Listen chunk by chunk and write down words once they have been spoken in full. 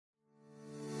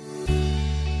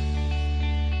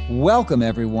Welcome,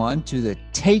 everyone, to the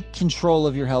Take Control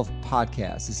of Your Health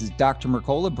podcast. This is Dr.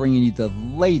 Mercola bringing you the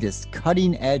latest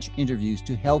cutting-edge interviews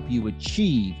to help you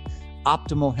achieve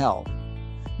optimal health.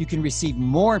 You can receive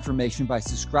more information by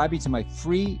subscribing to my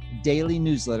free daily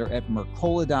newsletter at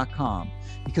Mercola.com.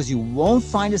 Because you won't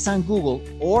find us on Google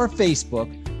or Facebook,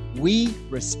 we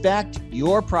respect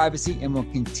your privacy and will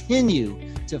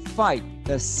continue to fight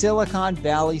the Silicon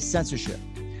Valley censorship.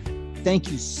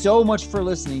 Thank you so much for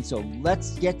listening. So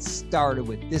let's get started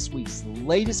with this week's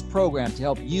latest program to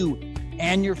help you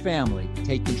and your family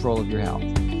take control of your health.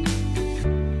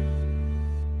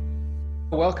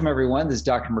 Welcome, everyone. This is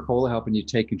Dr. Mercola helping you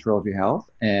take control of your health.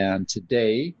 And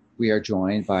today we are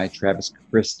joined by Travis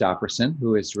Christofferson,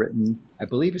 who has written, I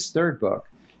believe, his third book,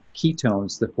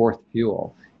 Ketones, the Fourth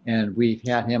Fuel. And we've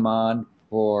had him on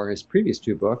for his previous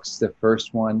two books, the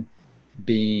first one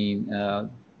being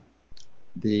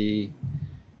The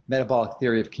Metabolic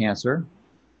Theory of Cancer,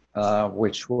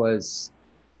 which was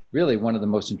really one of the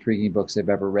most intriguing books I've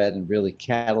ever read and really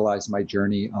catalyzed my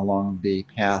journey along the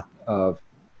path of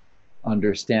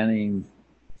understanding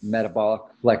metabolic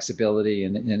flexibility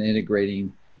and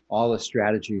integrating all the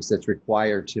strategies that's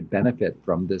required to benefit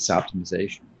from this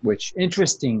optimization, which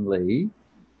interestingly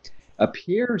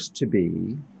appears to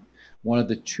be one of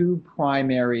the two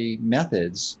primary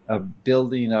methods of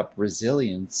building up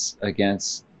resilience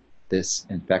against this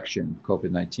infection,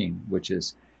 COVID-19, which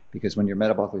is because when you're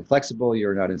metabolically flexible,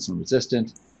 you're not insulin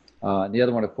resistant. And the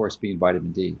other one, of course, being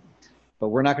vitamin D. But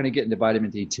we're not going to get into vitamin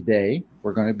D today.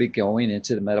 We're going to be going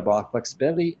into the metabolic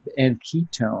flexibility and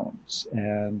ketones.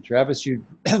 And Travis, you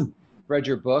read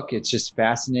your book. It's just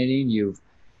fascinating. You've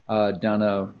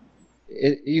done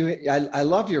I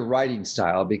love your writing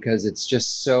style because it's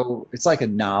just it's like a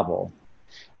novel.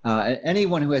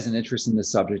 Anyone who has an interest in this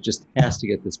subject just has to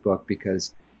get this book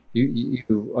because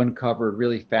you uncovered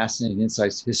really fascinating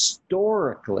insights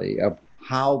historically of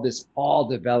how this all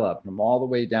developed from all the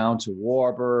way down to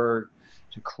Warburg,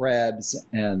 to Krebs,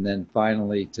 and then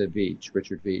finally to Veech,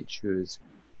 Richard Veech, who's,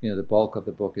 the bulk of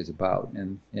the book is about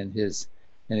and his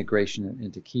integration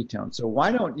into ketones. So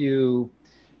why don't you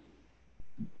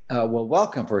well,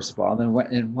 welcome, first of all,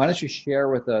 and why don't you share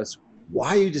with us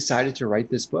why you decided to write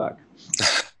this book?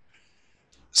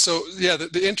 So, yeah,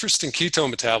 the interest in ketone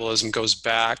metabolism goes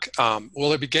back.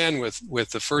 It began with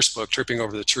the first book, Tripping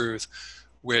Over the Truth,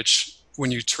 which when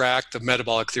you track the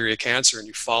metabolic theory of cancer and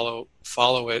you follow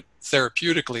it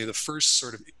therapeutically, the first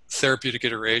sort of therapeutic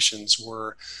iterations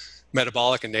were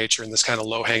metabolic in nature and this kind of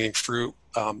low-hanging fruit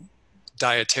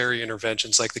dietary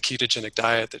interventions like the ketogenic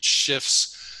diet that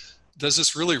does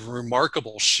this really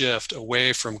remarkable shift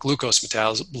away from glucose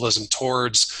metabolism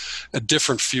towards a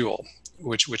different fuel,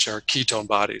 which are ketone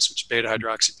bodies, which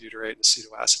beta-hydroxybutyrate and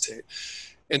acetoacetate.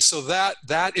 And so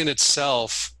that in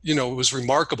itself, was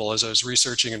remarkable as I was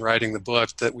researching and writing the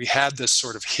book, that we had this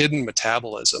sort of hidden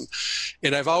metabolism.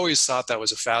 And I've always thought that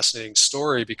was a fascinating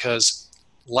story because,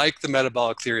 like the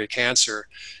metabolic theory of cancer,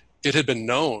 it had been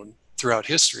known throughout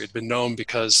history. It had been known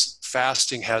because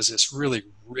fasting has this really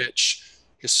rich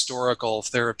historical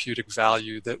therapeutic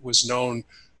value that was known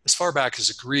as far back as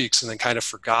the Greeks and then kind of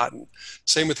forgotten.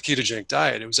 Same with the ketogenic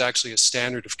diet. It was actually a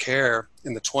standard of care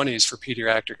in the 1920s for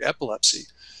pediatric epilepsy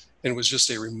and was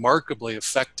just a remarkably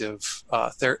effective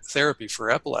therapy for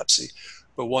epilepsy.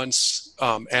 But once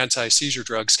anti-seizure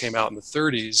drugs came out in the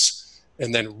 1930s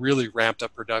and then really ramped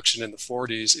up production in the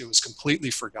 1940s, it was completely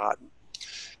forgotten.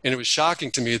 And it was shocking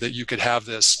to me that you could have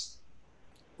this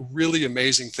really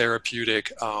amazing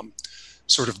therapeutic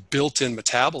sort of built-in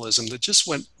metabolism that just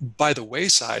went by the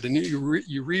wayside. And you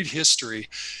read history,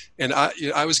 and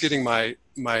I was getting my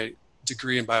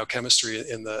degree in biochemistry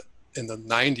in the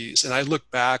 90s, and I look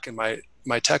back in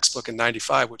my textbook in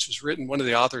 95, which was written. One of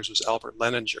the authors was Albert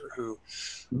Leninger, who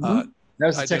that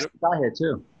was a textbook I had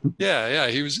too. Yeah,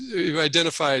 he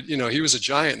identified. He was a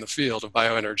giant in the field of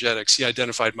bioenergetics. He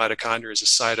identified mitochondria as a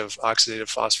site of oxidative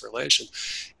phosphorylation,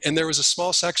 and there was a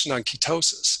small section on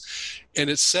ketosis. And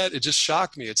it just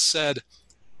shocked me. It said,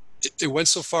 it went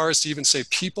so far as to even say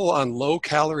people on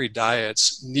low-calorie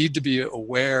diets need to be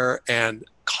aware and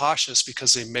cautious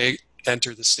because they may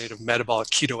enter the state of metabolic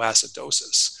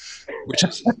ketoacidosis, which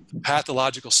is a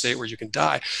pathological state where you can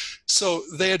die. So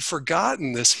they had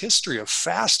forgotten this history of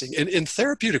fasting. And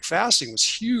therapeutic fasting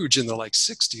was huge in the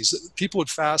 60s. People would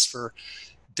fast for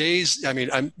days,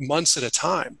 months at a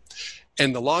time.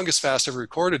 And the longest fast ever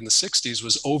recorded in the 60s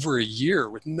was over a year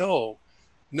with no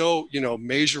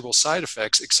measurable side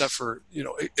effects except for,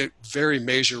 very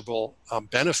measurable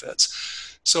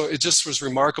benefits. So it just was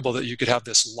remarkable that you could have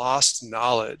this lost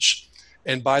knowledge.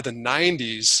 And by the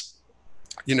 90s,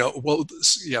 Well,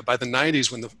 yeah, by the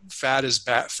 90s, when the fat is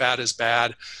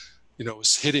bad,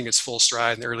 was hitting its full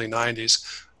stride in the early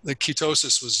 90s, the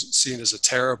ketosis was seen as a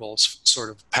terrible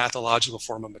sort of pathological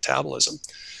form of metabolism.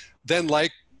 Then,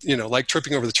 like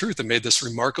tripping over the truth, it made this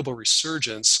remarkable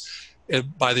resurgence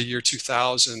by the year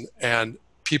 2000, and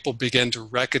people began to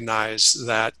recognize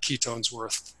that ketones were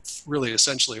really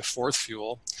essentially a fourth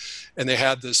fuel, and they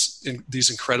had these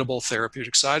incredible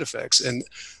therapeutic side effects. And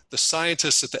the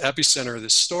scientists at the epicenter of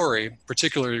this story,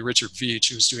 particularly Richard Veech,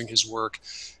 who was doing his work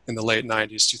in the late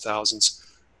 90s, 2000s,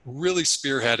 really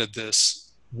spearheaded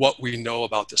what we know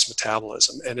about this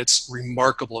metabolism and its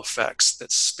remarkable effects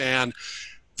that span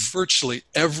virtually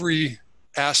every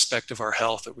aspect of our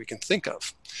health that we can think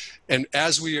of. And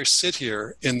as we sit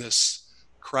here in this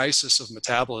crisis of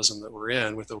metabolism that we're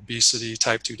in, with obesity,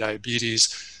 type 2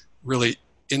 diabetes, really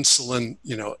insulin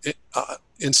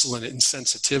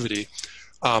insensitivity,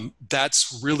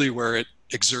 that's really where it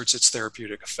exerts its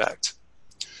therapeutic effect.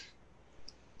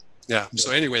 Yeah.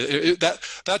 So anyway,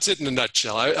 that's it in a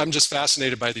nutshell. I'm just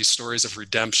fascinated by these stories of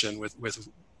redemption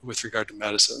with regard to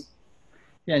medicine.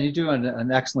 Yeah, and you do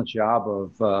an excellent job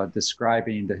of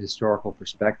describing the historical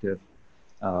perspective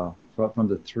from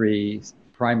the three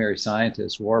primary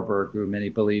scientists. Warburg, who many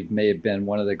believe may have been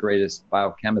one of the greatest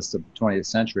biochemists of the 20th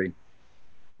century,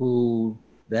 who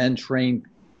then trained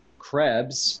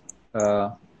Krebs.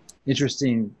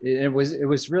 Interesting. It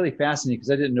was really fascinating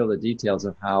because I didn't know the details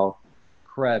of how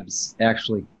Krebs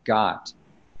actually got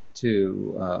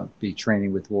to be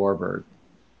training with Warburg,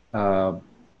 and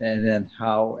then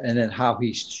how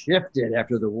he shifted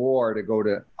after the war to go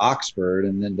to Oxford,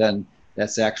 and then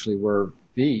that's actually where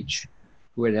Veech,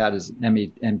 who had his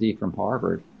MD from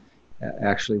Harvard,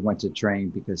 actually went to train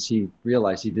because he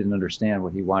realized he didn't understand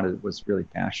what he was really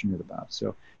passionate about.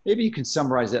 So maybe you can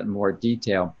summarize that in more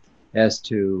detail as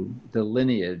to the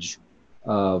lineage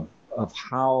of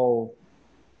how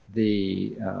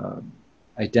the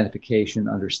identification,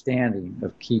 understanding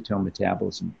of ketone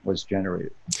metabolism was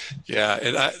generated. Yeah,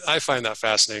 and I find that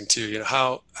fascinating too.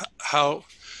 How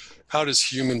does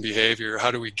human behavior,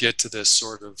 how do we get to this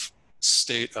sort of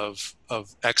state of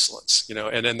excellence?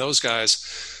 And then those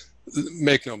guys,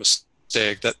 make no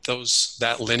mistake,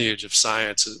 that lineage of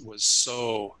science was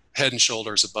so head and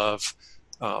shoulders above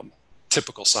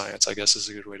typical science, I guess is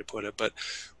a good way to put it. But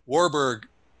Warburg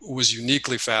was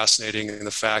uniquely fascinating in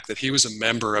the fact that he was a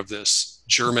member of this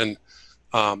German,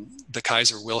 the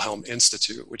Kaiser Wilhelm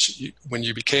Institute, which when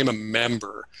you became a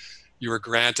member, you were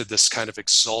granted this kind of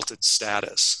exalted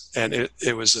status. And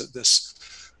it was this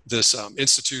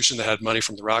institution that had money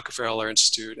from the Rockefeller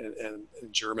Institute and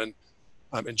German.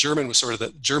 And Germany was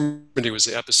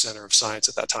the epicenter of science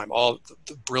at that time. All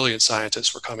the brilliant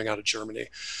scientists were coming out of Germany.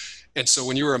 And so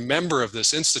when you were a member of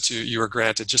this institute, you were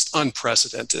granted just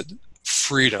unprecedented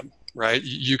freedom, right?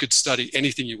 You could study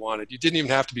anything you wanted. You didn't even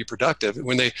have to be productive.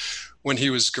 When he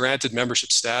was granted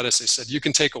membership status, they said, you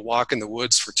can take a walk in the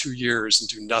woods for 2 years and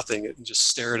do nothing and just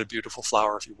stare at a beautiful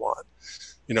flower if you want.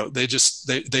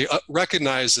 They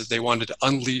recognized that they wanted to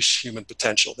unleash human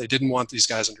potential. They didn't want these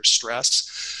guys under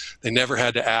stress. They never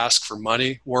had to ask for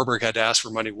money. Warburg had to ask for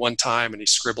money one time, and he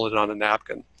scribbled it on a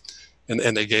napkin,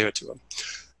 and they gave it to him.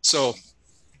 So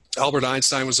Albert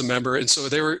Einstein was a member, and so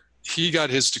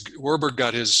Warburg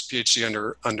got his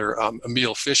PhD under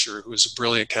Emil Fischer, who was a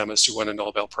brilliant chemist who won a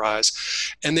Nobel Prize,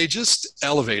 and they just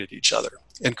elevated each other.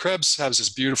 And Krebs has this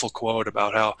beautiful quote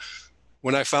about how,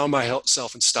 when I found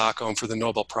myself in Stockholm for the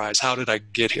Nobel Prize, how did I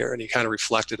get here? And he kind of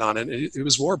reflected on it. It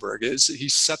was Warburg. He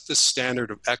set this standard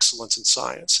of excellence in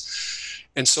science.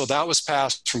 And so that was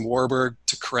passed from Warburg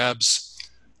to Krebs.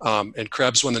 And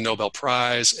Krebs won the Nobel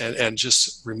Prize and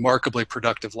just remarkably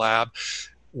productive lab.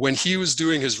 When he was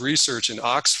doing his research in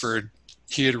Oxford,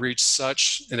 he had reached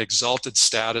such an exalted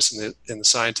status in the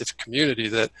scientific community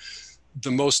that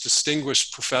the most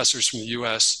distinguished professors from the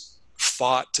U.S.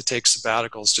 fought to take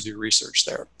sabbaticals to do research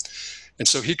there. And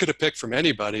so he could have picked from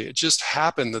anybody. It just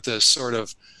happened that this sort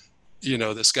of,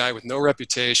 this guy with no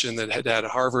reputation that had a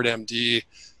Harvard MD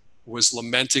was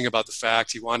lamenting about the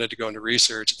fact he wanted to go into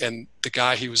research, and the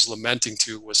guy he was lamenting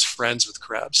to was friends with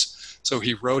Krebs. So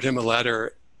he wrote him a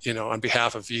letter, on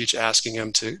behalf of Veech, asking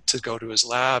him to go to his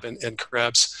lab, and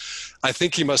Krebs, I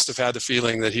think he must have had the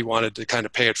feeling that he wanted to kind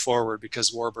of pay it forward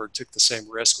because Warburg took the same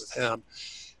risk with him,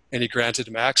 and he granted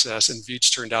him access, and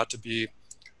Veech turned out to be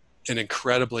an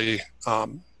incredibly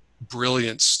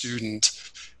brilliant student,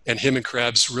 and him and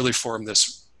Krebs really formed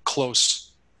this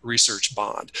close research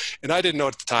bond. And I didn't know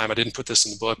at the time, I didn't put this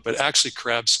in the book, but actually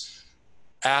Krebs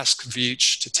asked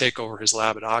Veech to take over his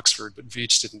lab at Oxford, but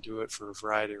Veech didn't do it for a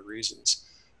variety of reasons.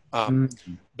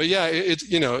 But yeah,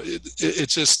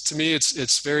 it's just, to me,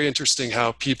 it's very interesting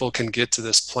how people can get to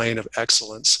this plane of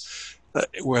excellence,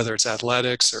 whether it's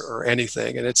athletics or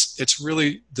anything. And it's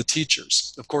really the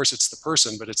teachers. Of course, it's the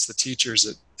person, but it's the teachers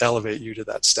that elevate you to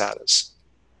that status.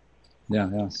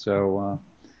 Yeah. So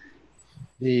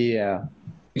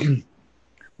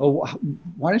well,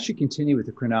 why don't you continue with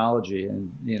the chronology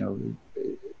and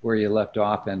where you left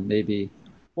off, and maybe,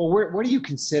 well, where do you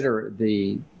consider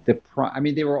I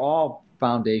mean, they were all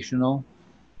foundational,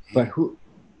 but who,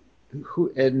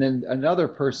 and then another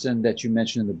person that you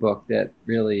mentioned in the book that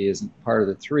really isn't part of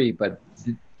the three, but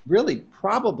really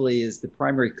probably is the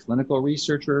primary clinical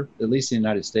researcher, at least in the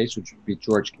United States, which would be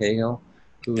George Cahill,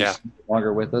 who's no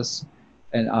longer with us,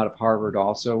 and out of Harvard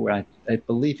also. I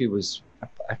believe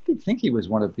I think he was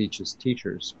one of Veitch's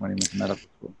teachers when he went to medical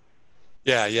school.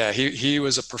 Yeah. He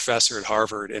was a professor at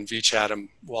Harvard, and Veitch had him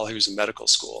while he was in medical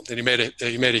school, and he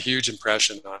made a huge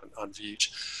impression on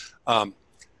Veitch.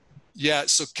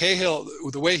 So Cahill,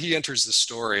 the way he enters the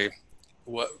story,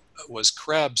 was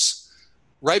Krebs,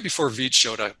 right before Veitch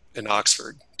showed up in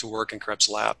Oxford to work in Krebs'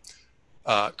 lab.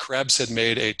 Krebs had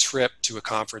made a trip to a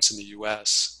conference in the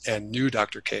U.S. and knew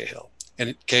Dr. Cahill,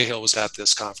 and Cahill was at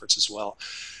this conference as well.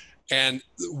 And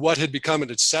what had become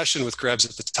an obsession with Krebs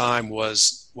at the time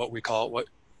was what we call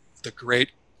the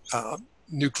great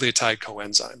nucleotide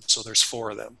coenzymes. So there's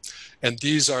 4 of them. And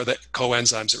these are the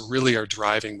coenzymes that really are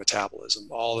driving metabolism,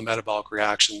 all the metabolic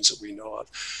reactions that we know of.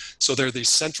 So they're these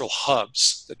central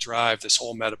hubs that drive this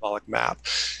whole metabolic map.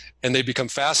 And they become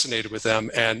fascinated with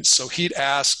them. And so he'd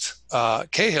asked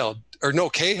Cahill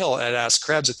had asked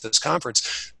Krebs at this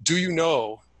conference, do you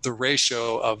know the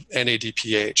ratio of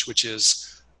NADPH, which is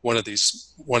one of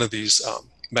these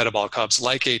metabolic hubs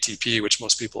like ATP, which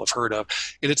most people have heard of.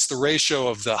 And it's the ratio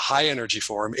of the high energy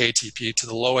form, ATP, to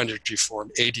the low energy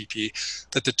form, ADP,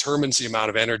 that determines the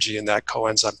amount of energy in that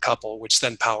coenzyme couple, which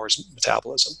then powers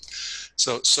metabolism.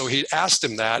 So he asked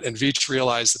him that, and Veitch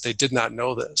realized that they did not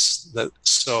know this.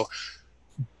 So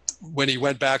when he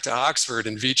went back to Oxford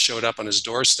and Veitch showed up on his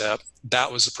doorstep,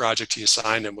 that was the project he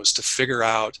assigned him, was to figure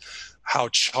out how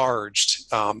charged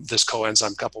this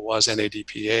coenzyme couple was,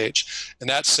 NADPH. And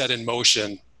that set in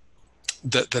motion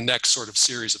the next sort of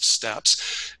series of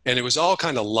steps. And it was all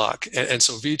kind of luck. And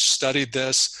so Veitch studied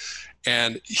this,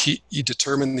 and he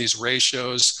determined these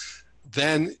ratios.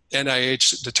 Then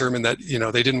NIH determined that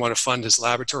they didn't want to fund his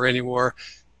laboratory anymore.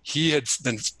 He had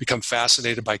become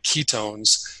fascinated by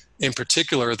ketones, in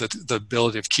particular the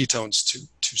ability of ketones to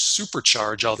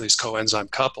supercharge all these coenzyme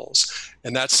couples.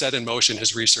 And that set in motion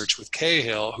his research with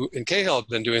Cahill, and Cahill had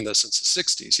been doing this since the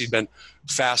 60s. He'd been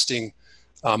fasting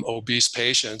obese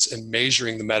patients and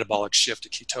measuring the metabolic shift to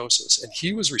ketosis. And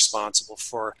he was responsible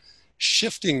for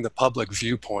shifting the public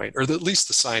viewpoint, or at least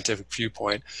the scientific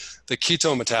viewpoint, that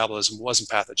ketone metabolism wasn't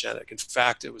pathogenic. In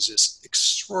fact, it was this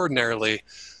extraordinarily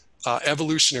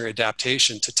evolutionary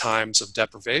adaptation to times of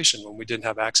deprivation when we didn't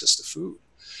have access to food.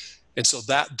 And so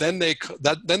then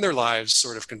their lives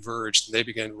sort of converged, and they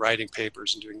began writing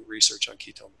papers and doing research on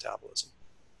ketone metabolism.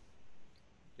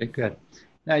 Okay, good.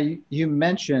 Now you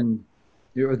mentioned,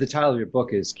 the title of your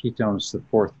book is Ketones, the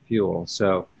Fourth Fuel.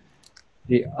 So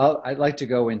I'd like to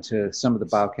go into some of the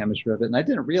biochemistry of it. And I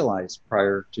didn't realize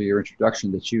prior to your introduction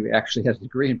that you actually had a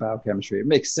degree in biochemistry. It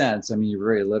makes sense. I mean, you're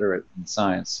very literate in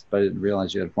science, but I didn't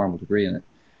realize you had a formal degree in it.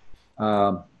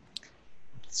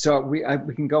 So we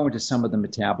can go into some of the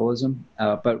metabolism,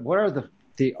 but what are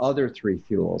the other 3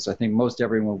 fuels? I think most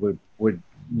everyone would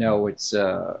know it's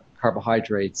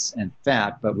carbohydrates and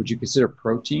fat, but would you consider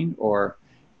protein, or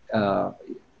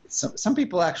some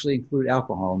people actually include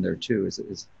alcohol in there too?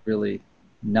 Is really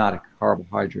not a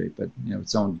carbohydrate, but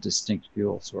its own distinct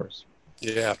fuel source.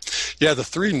 Yeah. The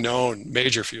 3 known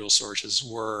major fuel sources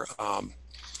were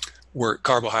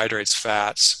carbohydrates,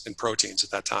 fats, and proteins at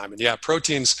that time. And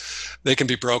proteins, they can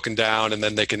be broken down, and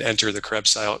then they can enter the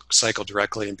Krebs cycle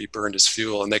directly and be burned as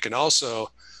fuel. And they can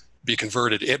also be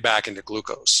converted back into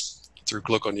glucose through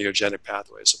gluconeogenic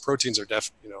pathways. So proteins are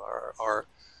are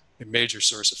a major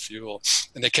source of fuel,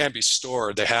 and they can't be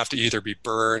stored. They have to either be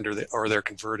burned or they're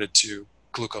converted to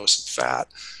glucose and fat.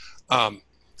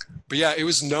 But it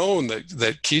was known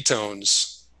that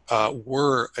ketones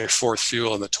were a 4th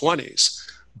fuel in the 20s.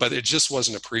 But it just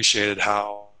wasn't appreciated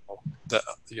how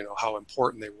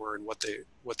important they were and what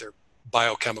their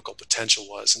biochemical potential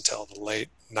was until the late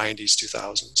 90s,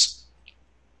 2000s.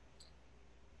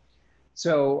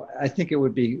 So I think it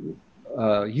would be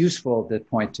useful at that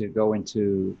point to go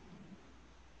into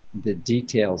the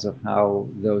details of how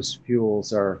those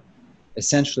fuels are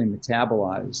essentially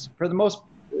metabolized. For the most,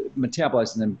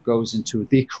 metabolizing them goes into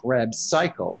the Krebs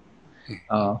cycle,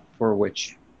 for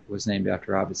which was named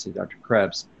after, obviously, Dr.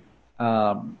 Krebs.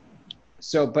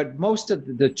 But most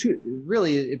of the two,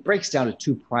 really, it breaks down to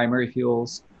two primary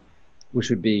fuels, which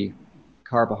would be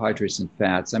carbohydrates and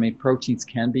fats. I mean, proteins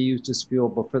can be used as fuel,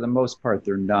 but for the most part,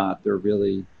 they're not. They're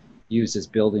really used as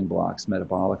building blocks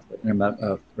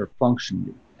metabolically or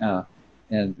functionally.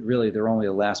 And really, they're only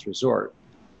a last resort.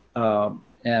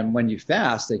 And when you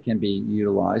fast, they can be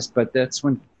utilized, but that's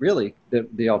when really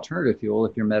the alternative fuel,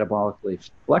 if you're metabolically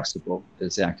flexible,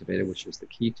 is activated, which is the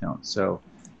ketone. So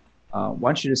why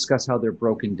don't you discuss how they're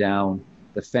broken down,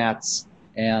 the fats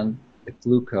and the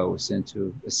glucose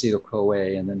into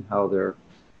acetyl-CoA, and then how they're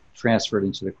transferred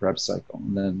into the Krebs cycle.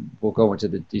 And then we'll go into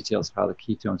the details of how the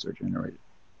ketones are generated.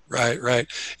 Right.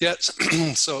 Yeah.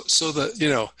 So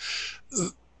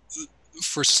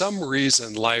for some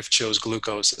reason, life chose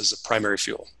glucose as a primary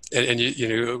fuel, and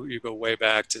you go way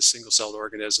back to single-celled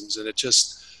organisms, and it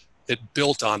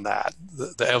built on that.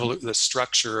 The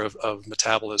structure of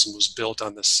metabolism was built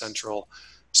on this central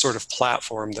sort of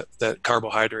platform that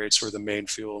carbohydrates were the main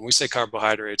fuel. And we say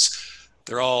carbohydrates,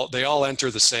 they all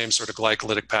enter the same sort of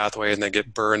glycolytic pathway, and they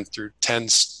get burned through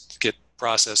get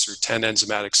processed through 10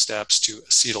 enzymatic steps to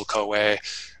acetyl-CoA,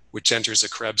 which enters a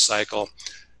Krebs cycle.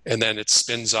 And then it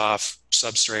spins off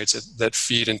substrates that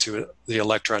feed into the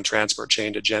electron transport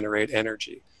chain to generate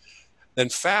energy. Then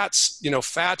fats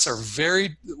are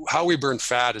how we burn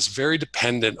fat is very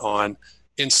dependent on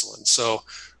insulin. So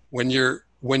when you're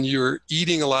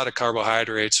eating a lot of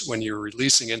carbohydrates, when you're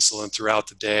releasing insulin throughout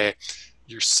the day,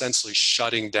 you're essentially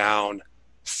shutting down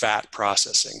fat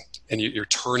processing, and you're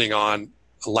turning on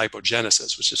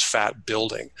lipogenesis, which is fat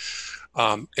building.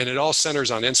 And it all centers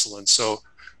on insulin. So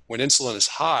when insulin is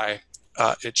high,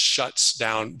 it shuts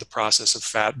down the process of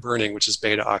fat burning, which is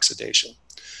beta oxidation.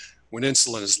 When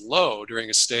insulin is low during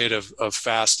a state of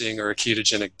fasting or a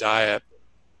ketogenic diet,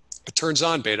 it turns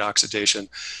on beta oxidation.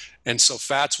 And so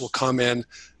fats will come in,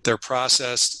 they're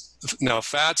processed. Now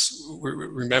fats,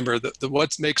 remember,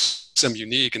 what makes them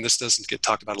unique, and this doesn't get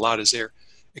talked about a lot, is they're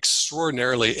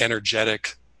extraordinarily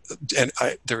energetic, and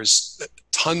there's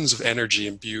tons of energy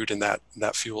imbued in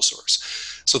that fuel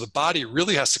source. So the body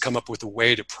really has to come up with a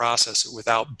way to process it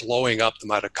without blowing up the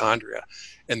mitochondria.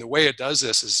 And the way it does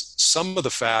this is some of the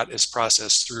fat is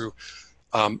processed through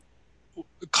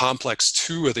complex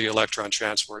 2 of the electron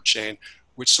transport chain,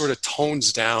 which sort of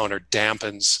tones down or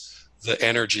dampens the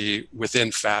energy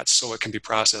within fats so it can be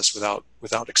processed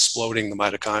without exploding the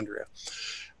mitochondria.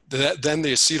 Then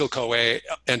the acetyl-CoA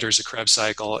enters a Krebs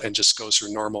cycle and just goes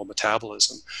through normal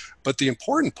metabolism. But the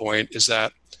important point is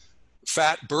that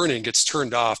fat burning gets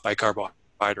turned off by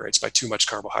carbohydrates, by too much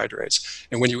carbohydrates.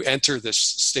 And when you enter this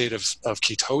state of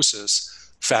ketosis,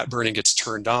 fat burning gets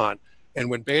turned on. And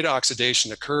when beta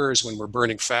oxidation occurs, when we're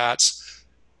burning fats,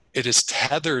 it is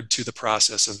tethered to the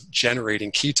process of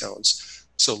generating ketones.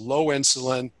 So low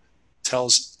insulin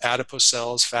tells adipose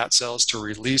cells, fat cells, to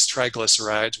release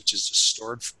triglycerides, which is just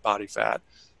stored body fat.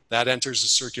 That enters the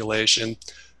circulation.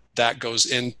 That goes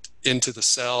into the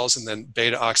cells, and then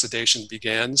beta oxidation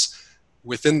begins.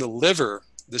 Within the liver,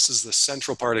 this is the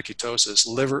central part of ketosis.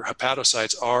 Liver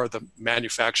hepatocytes are the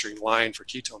manufacturing line for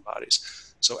ketone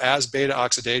bodies. So as beta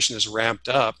oxidation is ramped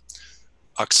up,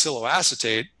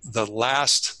 oxaloacetate, the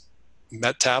last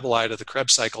metabolite of the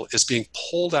Krebs cycle, is being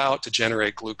pulled out to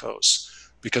generate glucose,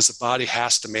 because the body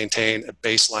has to maintain a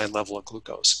baseline level of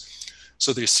glucose.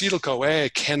 So the acetyl-CoA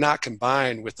cannot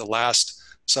combine with the last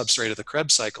substrate of the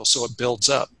Krebs cycle, so it builds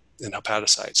up in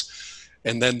hepatocytes.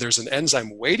 And then there's an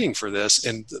enzyme waiting for this,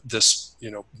 and this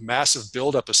massive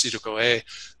buildup of acetyl-CoA,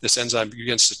 this enzyme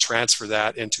begins to transfer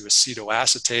that into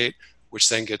acetoacetate, which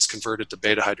then gets converted to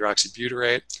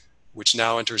beta-hydroxybutyrate, which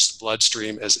now enters the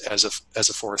bloodstream as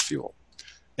a fourth fuel,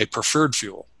 a preferred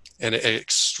fuel, and an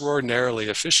extraordinarily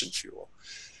efficient fuel.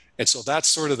 And so that's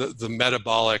sort of the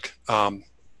metabolic,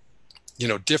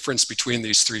 difference between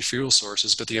these 3 fuel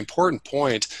sources. But the important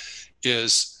point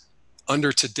is,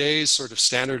 under today's sort of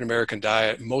standard American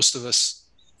diet, most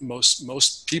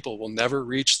people will never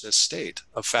reach this state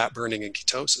of fat burning and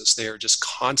ketosis. They are just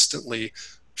constantly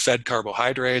fed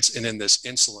carbohydrates and in this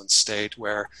insulin state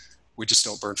where we just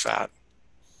don't burn fat.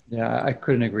 Yeah, I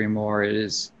couldn't agree more. It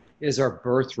is our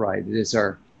birthright. It is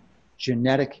our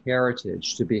genetic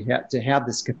heritage to have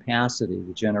this capacity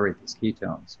to generate these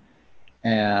ketones.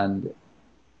 And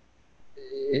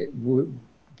I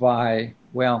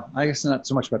guess not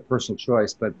so much by personal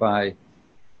choice, but by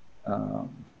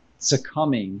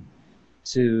succumbing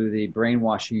to the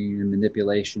brainwashing and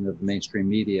manipulation of the mainstream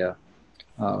media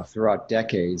throughout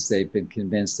decades. They've been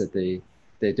convinced that they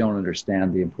don't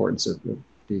understand the importance of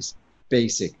these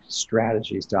basic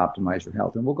strategies to optimize your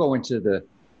health. And we'll go into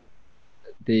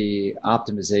the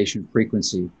optimization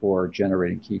frequency for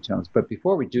generating ketones. But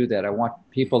before we do that, I want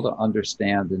people to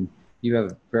understand, and you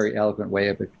have a very eloquent way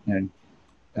of and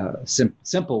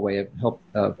simple way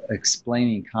of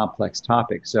explaining complex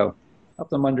topics. So help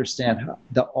them understand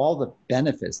all the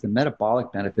benefits, the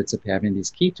metabolic benefits of having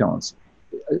these ketones,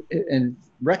 and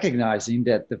recognizing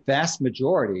that the vast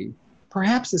majority,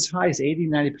 perhaps as high as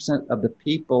 80-90% of the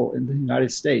people in the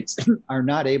United States are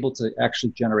not able to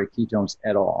actually generate ketones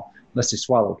at all, unless they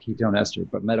swallow ketone ester,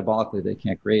 but metabolically they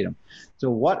can't create them. So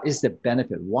what is the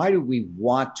benefit? Why do we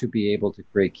want to be able to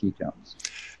create ketones?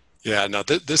 Yeah, no,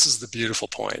 this is the beautiful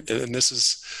point. And this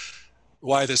is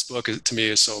why this book to me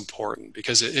is so important,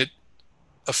 because it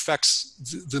affects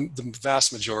the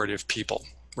vast majority of people,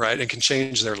 right? And can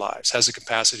change their lives, has the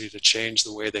capacity to change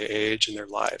the way they age in their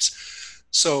lives.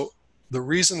 So the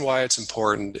reason why it's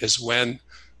important is when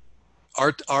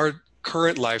our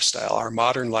current lifestyle, our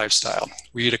modern lifestyle,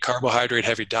 we eat a carbohydrate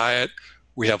heavy diet,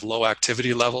 we have low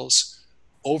activity levels.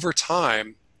 Over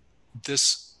time,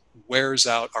 this wears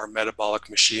out our metabolic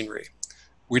machinery.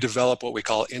 We develop what we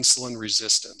call insulin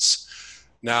resistance.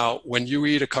 Now, when you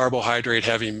eat a carbohydrate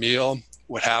heavy meal,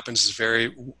 what happens is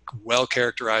very well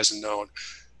characterized and known.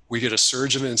 We get a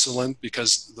surge of insulin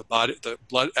because the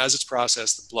blood, as it's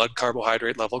processed, the blood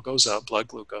carbohydrate level goes up, blood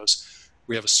glucose.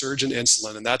 We have a surge in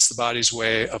insulin, and that's the body's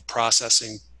way of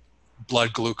processing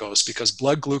blood glucose, because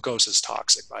blood glucose is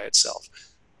toxic by itself.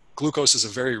 Glucose is a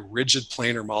very rigid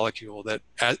planar molecule that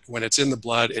when it's in the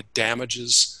blood, it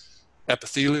damages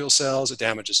epithelial cells, it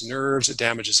damages nerves, it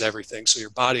damages everything. So your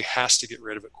body has to get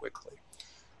rid of it quickly.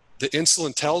 The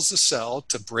insulin tells the cell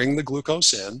to bring the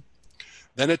glucose in.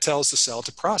 Then it tells the cell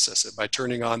to process it by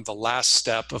turning on the last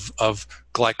step of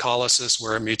glycolysis,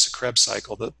 where it meets a Krebs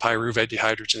cycle, the pyruvate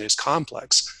dehydrogenase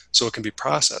complex, so it can be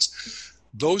processed.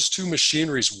 Those two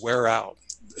machineries wear out,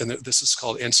 and this is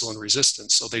called insulin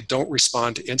resistance, so they don't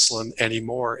respond to insulin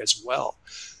anymore as well.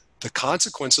 The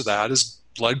consequence of that is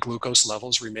blood glucose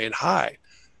levels remain high.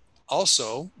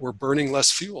 Also, we're burning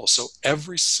less fuel, so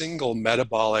every single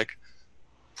metabolic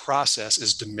process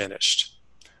is diminished.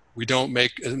 We don't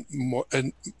make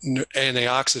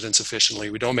antioxidants efficiently.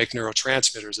 We don't make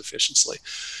neurotransmitters efficiently.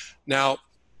 Now,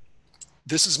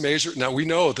 this is measured. Now, we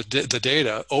know the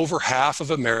data. Over half of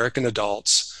American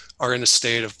adults are in a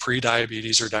state of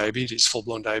pre-diabetes or diabetes,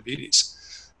 full-blown diabetes.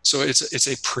 So it's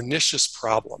a pernicious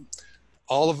problem.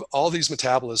 All these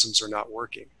metabolisms are not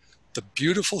working. The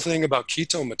beautiful thing about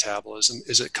ketone metabolism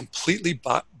is it completely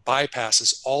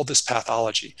bypasses all this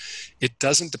pathology. It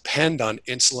doesn't depend on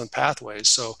insulin pathways.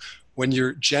 So when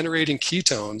you're generating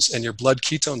ketones and your blood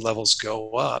ketone levels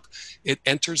go up, it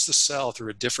enters the cell through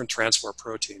a different transport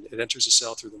protein. It enters the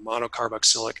cell through the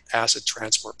monocarboxylic acid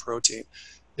transport protein.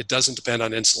 It doesn't depend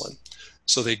on insulin.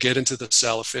 So they get into the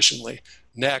cell efficiently.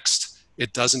 Next,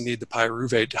 it doesn't need the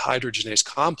pyruvate dehydrogenase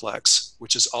complex,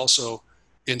 which is also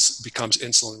becomes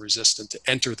insulin resistant, to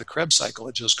enter the Krebs cycle.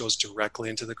 It just goes directly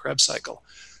into the Krebs cycle.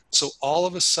 So all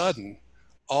of a sudden,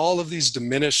 all of these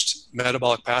diminished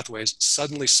metabolic pathways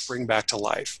suddenly spring back to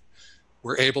life.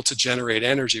 We're able to generate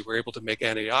energy. We're able to make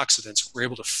antioxidants. We're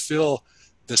able to fill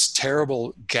this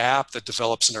terrible gap that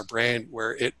develops in our brain,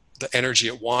 where the energy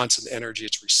it wants and the energy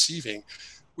it's receiving,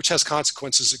 which has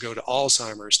consequences that go to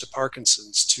Alzheimer's, to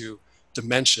Parkinson's, to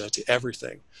dementia, to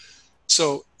everything.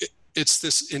 So it's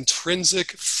this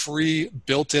intrinsic, free,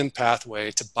 built-in pathway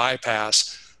to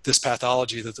bypass this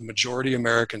pathology that the majority of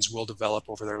Americans will develop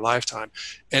over their lifetime.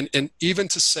 And even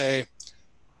to say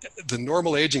the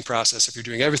normal aging process, if you're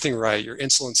doing everything right, you're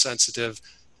insulin sensitive,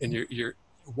 and you're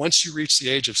once you reach the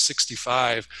age of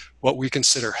 65, what we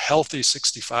consider healthy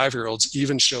 65-year-olds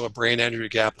even show a brain energy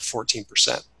gap of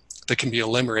 14% that can be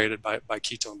eliminated by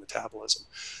ketone metabolism.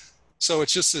 So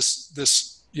it's just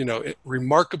this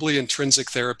remarkably intrinsic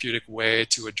therapeutic way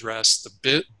to address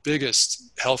the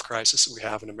biggest health crisis that we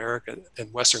have in America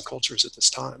and Western cultures at this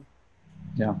time.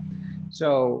 Yeah.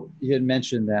 So you had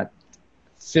mentioned that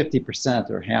 50%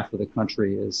 or half of the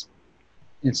country is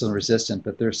insulin resistant,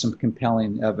 but there's some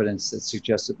compelling evidence that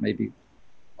suggests it may be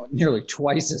nearly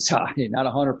twice as high, not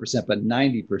 100%, but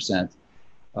 90%,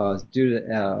 due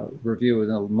to a review of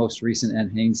the most recent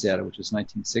NHANES data, which is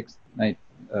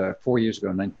 4 years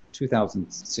ago,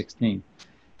 2016,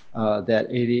 that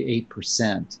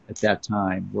 88% at that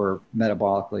time were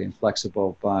metabolically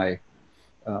inflexible by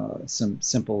some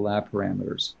simple lab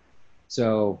parameters.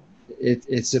 So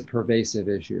it's a pervasive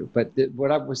issue. But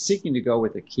what I was seeking to go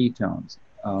with the ketones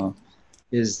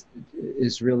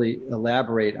is really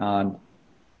elaborate on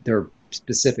their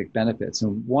specific benefits.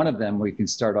 And one of them we can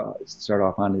start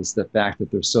off on is the fact that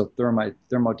they're so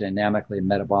thermodynamically and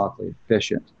metabolically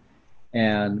efficient.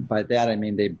 And by that, I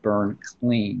mean they burn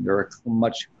clean. They're a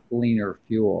much cleaner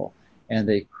fuel, and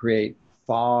they create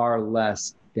far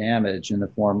less damage in the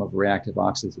form of reactive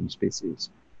oxygen species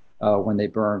when they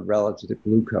burn relative to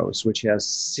glucose, which has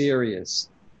serious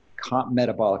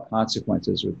metabolic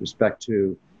consequences with respect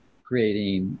to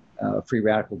creating free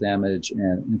radical damage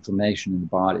and inflammation in the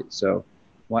body. So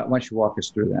why don't you walk us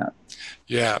through that?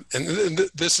 Yeah, and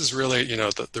this is really,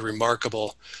 the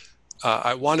remarkable.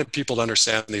 I wanted people to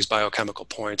understand these biochemical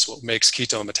points, what makes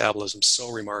ketone metabolism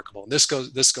so remarkable. And this goes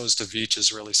to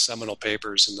Veitch's really seminal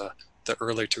papers in the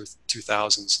early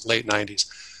 2000s, late 90s.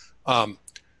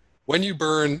 When you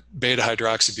burn beta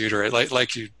hydroxybutyrate,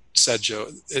 like you said, Joe,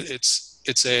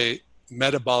 it's a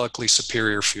metabolically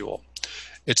superior fuel.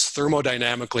 It's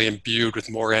thermodynamically imbued with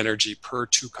more energy per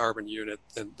 2-carbon unit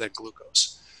than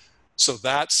glucose. So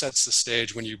that sets the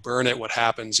stage. When you burn it, what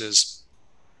happens is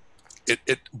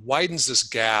it widens this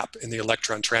gap in the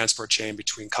electron transport chain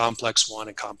between complex 1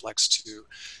 and complex 2.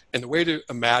 And the way to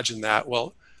imagine that,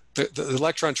 well, the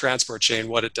electron transport chain,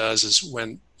 what it does is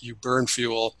when you burn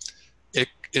fuel,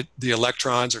 the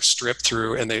electrons are stripped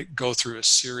through and they go through a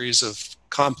series of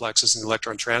complexes in the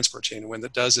electron transport chain. And when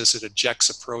it does this, it ejects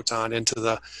a proton into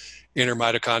the inner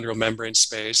mitochondrial membrane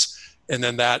space. And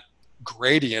then that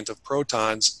gradient of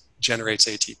protons generates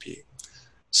ATP.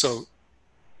 So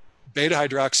beta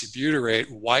hydroxybutyrate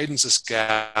widens this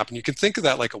gap. And you can think of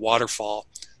that like a waterfall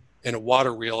in a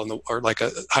water wheel or like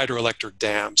a hydroelectric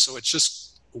dam. So it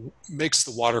just makes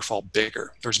the waterfall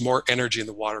bigger. There's more energy in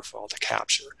the waterfall to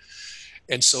capture.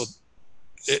 And so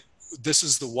this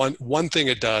is the one thing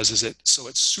it does is it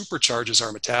supercharges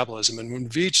our metabolism. And when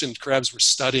Veitch and Krebs were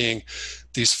studying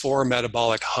these 4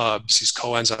 metabolic hubs, these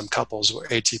coenzyme couples, where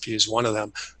ATP is one of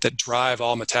them, that drive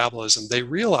all metabolism, they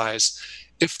realized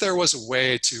if there was a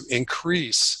way to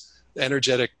increase the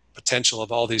energetic potential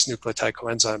of all these nucleotide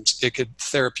coenzymes, it could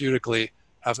therapeutically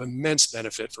have immense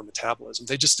benefit for metabolism.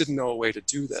 They just didn't know a way to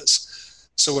do this.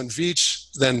 So when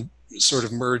Veitch then sort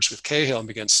of merged with Cahill and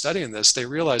began studying this, they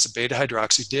realized that beta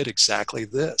hydroxy did exactly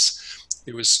this.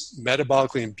 It was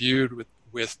metabolically imbued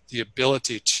with the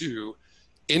ability to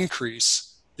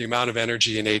increase the amount of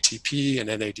energy in ATP and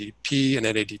NADP and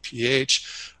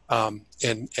NADPH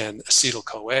and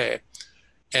acetyl-CoA.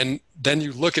 And then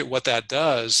you look at what that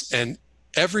does, and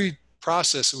every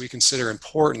process that we consider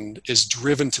important is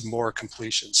driven to more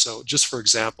completion. So just for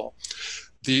example,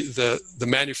 the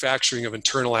manufacturing of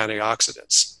internal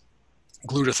antioxidants,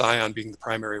 glutathione being the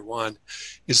primary one,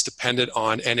 is dependent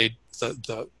on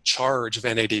the charge of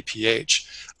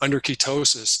NADPH. Under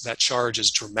ketosis, that charge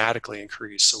is dramatically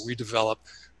increased. So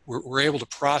we're able to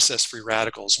process free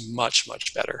radicals much,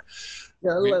 much better.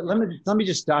 Yeah, let me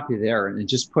just stop you there and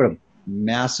just put a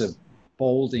massive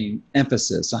bolding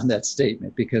emphasis on that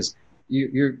statement, because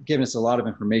you're giving us a lot of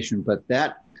information, but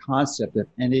that concept of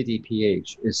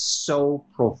NADPH is so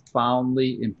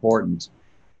profoundly important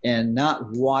and not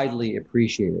widely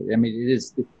appreciated. I mean,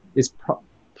 it's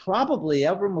probably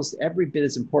almost every bit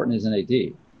as important as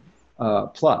NAD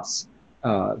plus,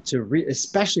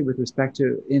 especially with respect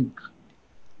to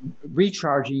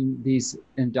recharging these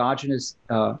endogenous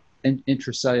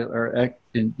intracellular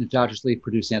endogenously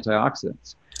produced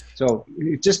antioxidants. So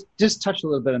just touch a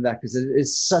little bit on that, because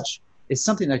it's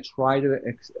something I try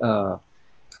to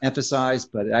emphasize,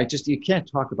 but you can't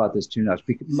talk about this too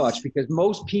much because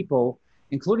most people,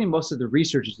 including most of the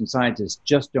researchers and scientists,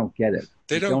 just don't get it.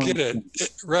 They don't get it.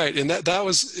 Right. And that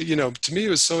was, to me, it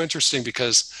was so interesting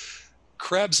because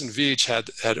Krebs and Veitch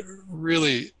had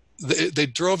really, they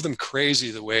drove them crazy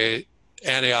the way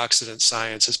antioxidant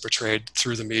science is portrayed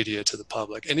through the media to the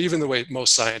public, and even the way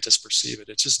most scientists perceive it.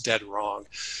 It's just dead wrong.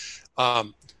 The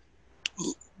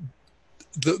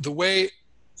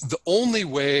only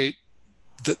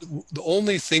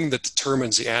thing that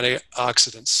determines the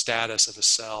antioxidant status of a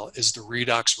cell is the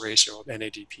redox ratio of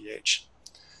NADPH.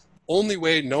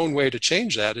 Only known way to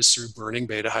change that is through burning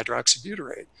beta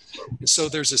hydroxybutyrate. And so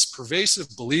there's this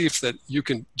pervasive belief that you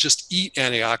can just eat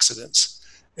antioxidants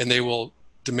and they will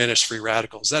diminish free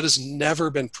radicals. That has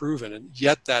never been proven, and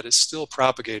yet that is still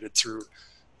propagated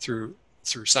through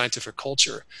scientific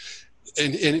culture.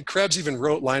 And Krebs even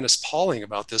wrote Linus Pauling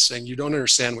about this, saying you don't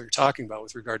understand what you're talking about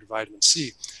with regard to vitamin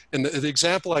C. And the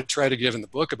example I try to give in the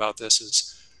book about this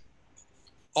is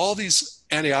all these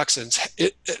antioxidants,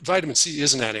 vitamin C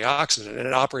is an antioxidant and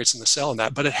it operates in the cell in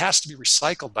that, but it has to be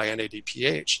recycled by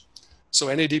NADPH. So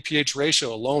NADPH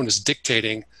ratio alone is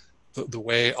dictating the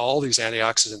way all these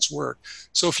antioxidants work.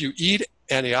 So if you eat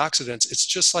antioxidants, it's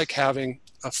just like having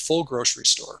a full grocery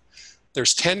store.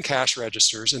 There's 10 cash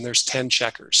registers and there's 10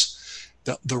 checkers.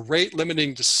 The rate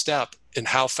limiting step in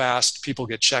how fast people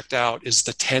get checked out is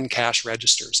the 10 cash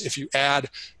registers. If you add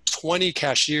 20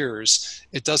 cashiers,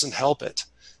 it doesn't help it.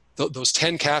 Those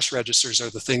 10 cash registers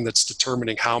are the thing that's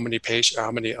determining how many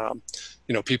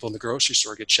people in the grocery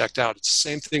store get checked out. It's the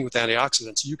same thing with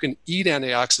antioxidants. You can eat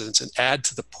antioxidants and add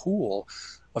to the pool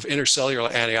of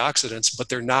intercellular antioxidants, but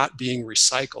they're not being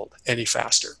recycled any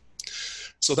faster.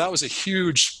 So that's a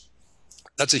huge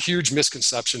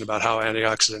misconception about how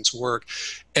antioxidants work.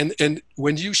 And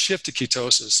when you shift to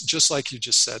ketosis, just like you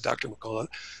just said, Dr. McCullough,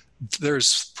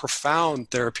 there's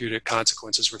profound therapeutic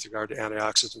consequences with regard to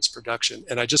antioxidants production.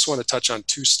 And I just want to touch on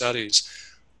two studies.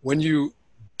 When you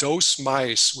dose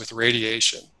mice with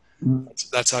radiation,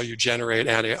 that's how you generate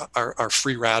our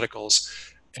free radicals.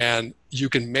 And you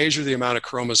can measure the amount of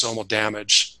chromosomal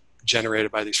damage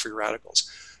generated by these free radicals.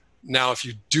 Now, if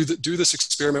you do this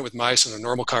experiment with mice on a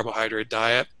normal carbohydrate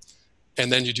diet,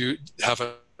 and then you do have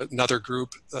another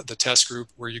group, the test group,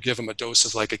 where you give them a dose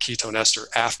of like a ketone ester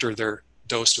after they're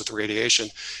dosed with radiation,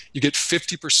 you get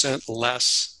 50%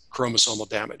 less chromosomal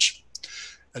damage.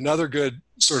 Another good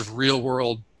sort of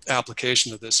real-world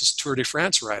application of this is Tour de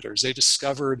France riders. They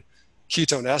discovered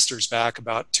ketone esters back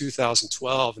about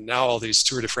 2012, and now all these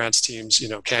Tour de France teams,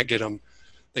 can't get them.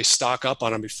 They stock up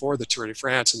on them before the Tour de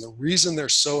France. And the reason they're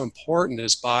so important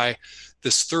is by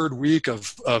this third week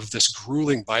of this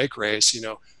grueling bike race,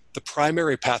 the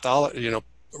primary pathology,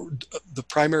 the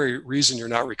primary reason you're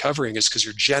not recovering is because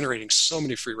you're generating so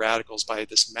many free radicals by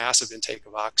this massive intake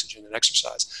of oxygen and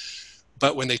exercise.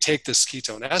 But when they take this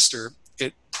ketone ester,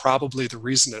 it probably the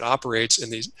reason it operates in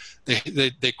these, they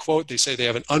say they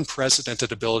have an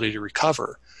unprecedented ability to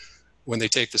recover when they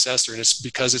take this ester. And it's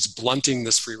because it's blunting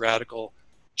this free radical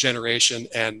generation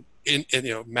and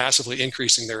massively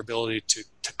increasing their ability to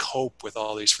cope with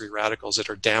all these free radicals that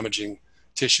are damaging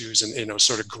tissues and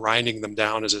sort of grinding them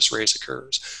down as this race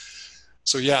occurs.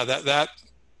 So yeah, that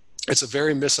it's a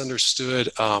very misunderstood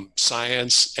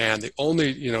science, and the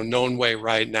only known way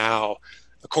right now,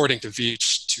 according to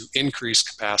Veech, to increase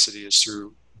capacity is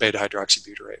through beta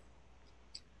hydroxybutyrate.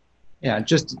 Yeah,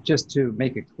 just to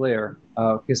make it clear,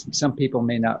 because some people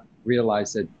may not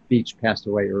realize that Veech passed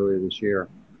away earlier this year,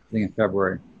 I think in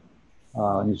February.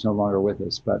 He's no longer with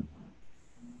us, but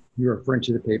you're referring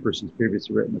to the papers he's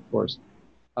previously written, of course.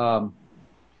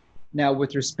 Now,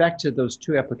 with respect to those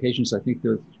two applications, I think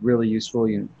they're really useful.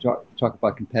 You talk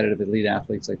about competitive elite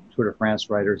athletes like Tour de France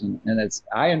riders, and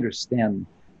I understand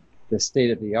the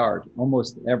state of the art.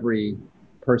 Almost every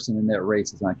person in that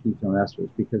race is on ketone esters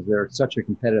because they're such a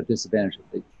competitive disadvantage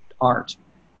that they aren't.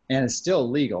 And it's still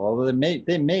legal, although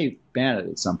they may ban it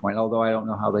at some point, although I don't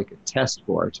know how they could test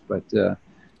for it, but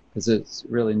because it's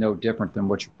really no different than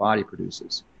what your body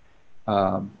produces.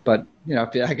 But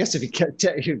I guess if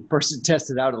a person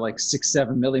tested out at like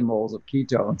 6-7 millimoles of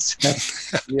ketones,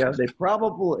 they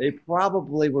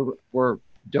probably were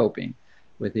doping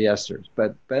with the esters.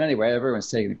 But anyway, everyone's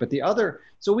taking it. But the other,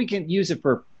 so we can use it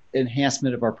for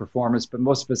enhancement of our performance, but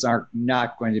most of us are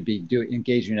not going to be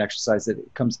engaging in exercise that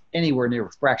comes anywhere near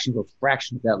a fraction of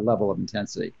that level of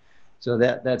intensity. So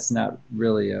that's not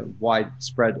really a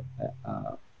widespread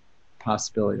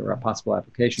possibility or a possible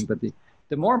application. But the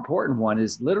more important one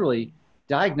is literally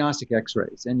diagnostic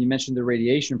x-rays. And you mentioned the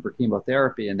radiation for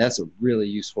chemotherapy, and that's a really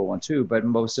useful one too. But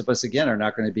most of us, again, are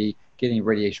not going to be getting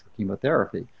radiation for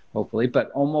chemotherapy, hopefully.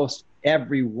 But almost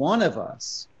every one of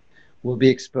us will be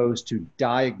exposed to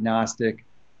diagnostic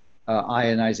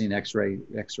ionizing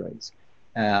x-rays.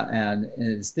 And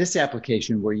it's this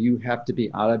application where you have to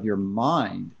be out of your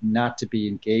mind not to be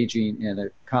engaging in a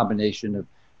combination of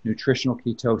nutritional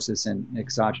ketosis and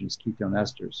exogenous ketone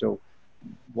esters. So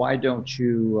why don't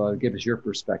you give us your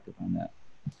perspective on that?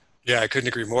 Yeah, I couldn't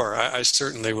agree more. I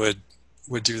certainly would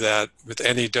do that with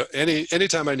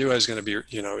anytime I knew I was going to be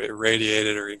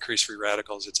irradiated or increase free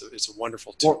radicals. It's a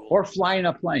wonderful tool. Or flying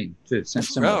a plane too.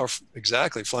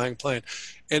 Exactly, flying a plane,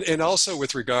 and also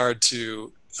with regard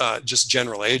to just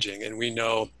general aging. And we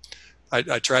know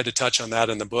I tried to touch on that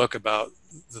in the book about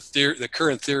the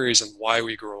current theories and why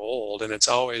we grow old. And it's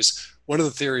always one of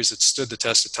the theories that stood the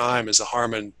test of time is the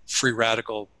Harman free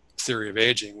radical theory of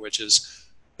aging, which is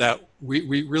that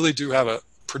we really do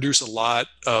produce a lot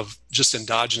of just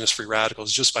endogenous free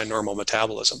radicals just by normal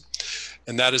metabolism.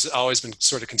 And that has always been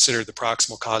sort of considered the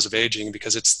proximal cause of aging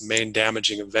because it's the main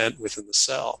damaging event within the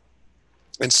cell.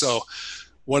 And so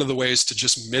one of the ways to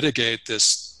just mitigate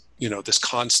this, this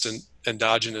constant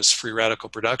endogenous free radical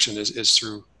production is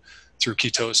through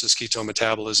ketosis, ketone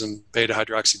metabolism, beta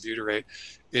hydroxybutyrate.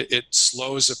 It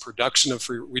slows the production of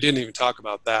free. We didn't even talk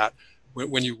about that,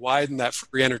 when you widen that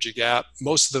free energy gap,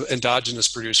 most of the endogenous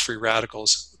produced free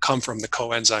radicals come from the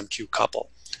coenzyme Q couple,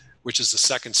 which is the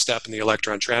second step in the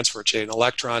electron transfer chain.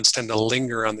 Electrons tend to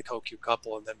linger on the CoQ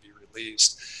couple and then be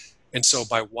released. And so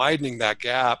by widening that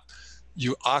gap,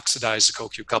 you oxidize the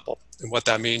CoQ couple. And what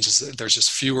that means is that there's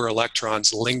just fewer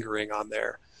electrons lingering on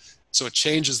there. So it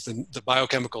changes the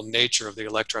biochemical nature of the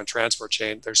electron transport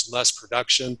chain. There's less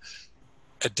production.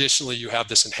 Additionally, you have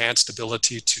this enhanced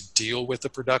ability to deal with the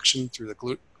production through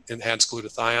the enhanced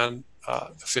glutathione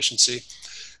efficiency.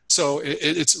 So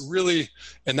it's really,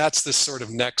 and that's this sort of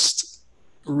next,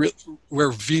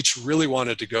 where Veitch really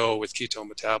wanted to go with ketone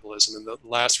metabolism. And the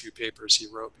last few papers he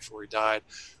wrote before he died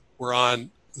were on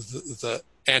the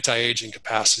anti-aging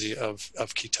capacity of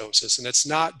ketosis. And it's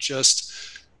not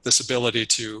just this ability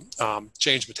to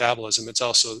change metabolism, it's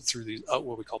also through the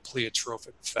what we call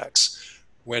pleiotropic effects.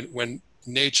 When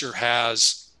nature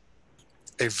has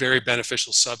a very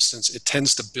beneficial substance, it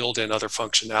tends to build in other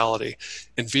functionality.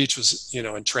 And Veitch was,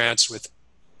 entranced with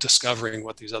discovering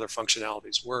what these other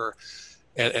functionalities were.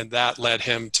 And that led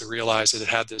him to realize that it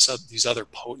had these other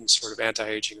potent sort of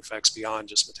anti-aging effects beyond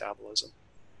just metabolism.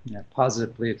 Yeah,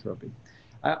 positive pleiotropy.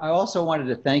 I also wanted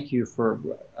to thank you for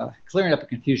clearing up a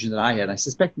confusion that I had. I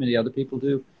suspect many other people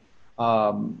do,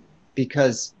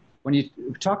 because when you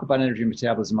talk about energy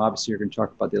metabolism, obviously you're going to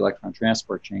talk about the electron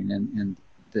transport chain, and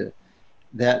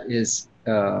that is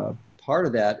part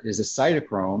of that is the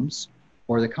cytochromes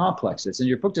or the complexes. And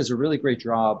your book does a really great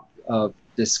job of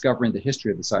discovering the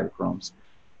history of the cytochromes,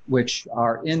 which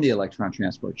are in the electron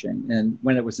transport chain. And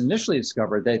when it was initially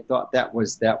discovered, they thought there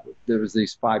was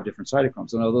these 5 different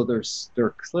cytochromes. And although they're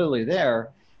clearly there,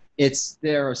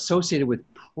 they're associated with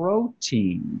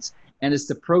proteins. And it's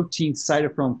the protein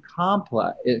cytochrome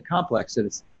complex that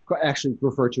is actually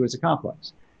referred to as a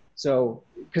complex. So,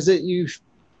 because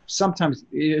sometimes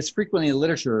it's frequently in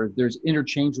literature, there's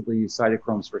interchangeably used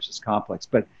cytochromes versus complex,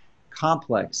 but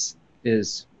complex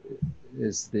is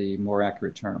the more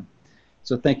accurate term.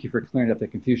 So thank you for clearing up the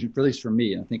confusion, at least for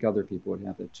me, and I think other people would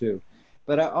have that too.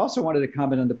 But I also wanted to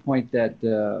comment on the point that,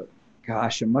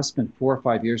 it must have been 4 or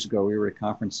 5 years ago, we were at a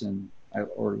conference in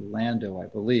Orlando, I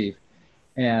believe,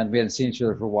 and we hadn't seen each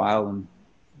other for a while, and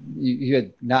you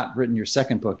had not written your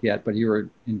second book yet, but you were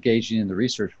engaging in the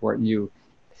research for it, and you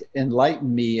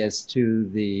enlightened me as to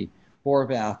the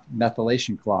Horvath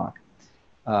methylation clock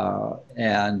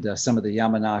and some of the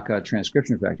Yamanaka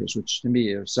transcription factors, which to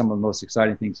me are some of the most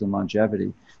exciting things in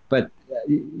longevity. But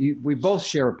we both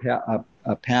share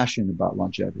a passion about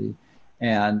longevity.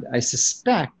 And I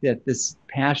suspect that this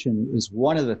passion is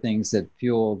one of the things that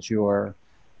fueled your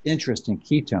interest in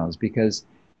ketones, because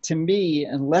to me,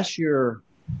 unless you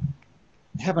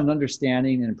have an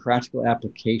understanding and practical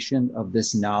application of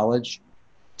this knowledge,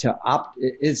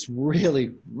 it's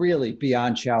really, really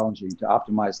beyond challenging to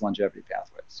optimize longevity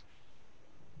pathways.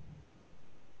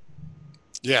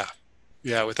 Yeah,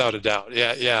 without a doubt.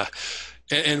 Yeah.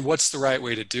 And what's the right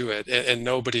way to do it? And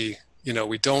nobody,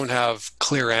 we don't have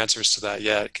clear answers to that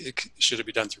yet. Should it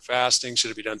be done through fasting? Should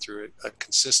it be done through a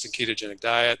consistent ketogenic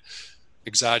diet?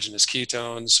 Exogenous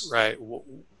ketones, right?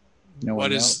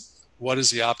 What is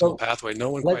the optimal pathway? No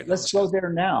one quite knows. Let's go there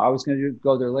now. I was going to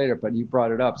go there later, but you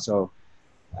brought it up. So,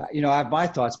 I have my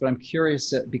thoughts, but I'm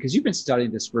curious because you've been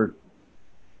studying this for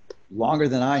longer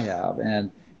than I have, and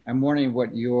I'm wondering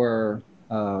what your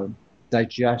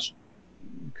digestion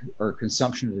or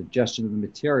consumption or digestion of the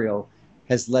material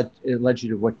has led you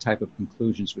to what type of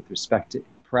conclusions with respect to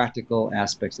practical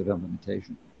aspects of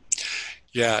implementation.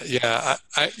 Yeah.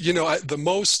 The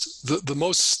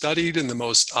most studied and the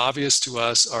most obvious to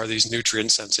us are these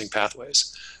nutrient sensing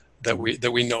pathways that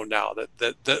we know now.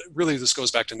 That really, this goes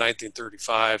back to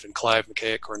 1935 and Clive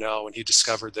McKay at Cornell, when he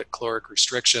discovered that caloric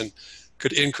restriction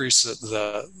could increase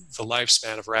the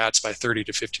lifespan of rats by 30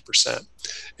 to 50%.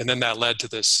 And then that led to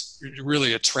this,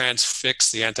 really a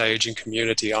transfix the anti-aging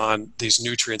community on these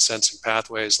nutrient sensing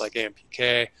pathways like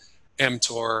AMPK,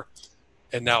 mTOR,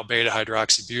 and now beta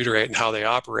hydroxybutyrate and how they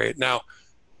operate. Now,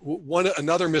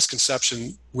 another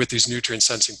misconception with these nutrient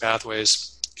sensing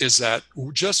pathways is that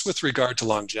just with regard to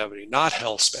longevity, not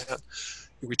health span,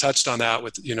 we touched on that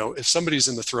with, if somebody's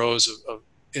in the throes of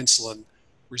insulin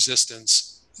resistance,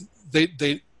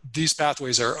 these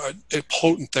pathways are a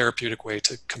potent therapeutic way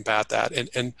to combat that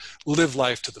and live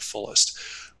life to the fullest.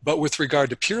 But with regard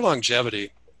to pure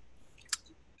longevity,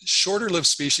 shorter lived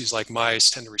species like mice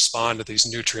tend to respond to these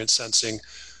nutrient sensing,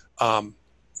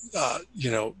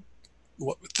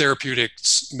 therapeutic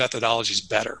methodologies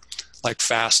better, like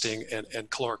fasting and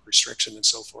caloric restriction and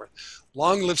so forth.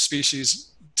 Long lived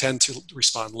species tend to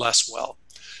respond less well.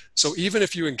 So even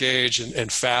if you engage in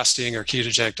fasting or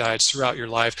ketogenic diets throughout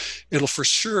your life, it'll for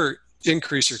sure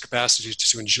increase your capacity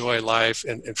to enjoy life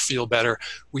and feel better.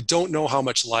 We don't know how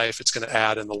much life it's going to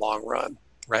add in the long run,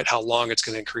 right? How long it's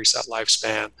going to increase that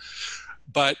lifespan.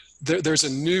 But there's a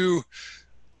new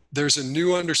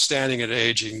understanding of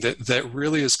aging that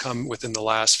really has come within the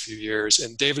last few years.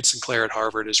 And David Sinclair at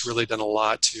Harvard has really done a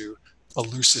lot to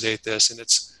elucidate this. And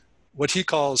it's what he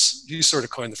sort of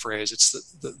coined the phrase, it's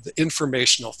the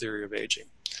informational theory of aging.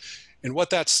 And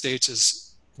what that states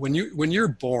is when you're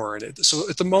born, so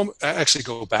at the moment, I actually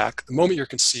go back, the moment you're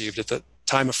conceived, at the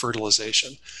time of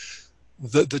fertilization,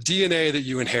 the DNA that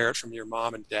you inherit from your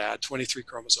mom and dad, 23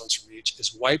 chromosomes from each,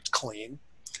 is wiped clean.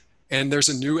 And there's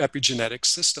a new epigenetic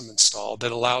system installed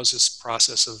that allows this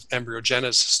process of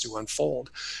embryogenesis to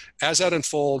unfold. As that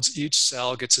unfolds, each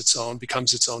cell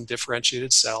becomes its own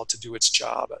differentiated cell to do its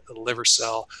job, a liver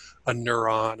cell, a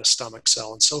neuron, a stomach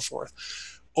cell, and so forth.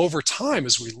 Over time,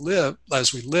 as we live,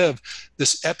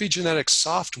 this epigenetic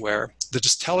software that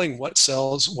is telling what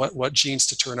cells, what genes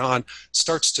to turn on,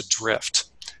 starts to drift.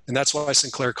 And that's why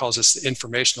Sinclair calls this the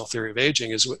informational theory of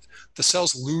aging, is the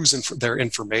cells lose their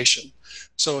information.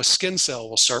 So a skin cell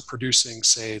will start producing,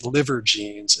 say, liver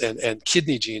genes and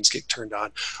kidney genes get turned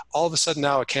on. All of a sudden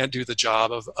now it can't do the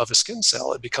job of a skin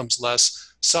cell. It becomes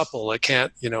less supple. It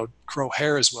can't, grow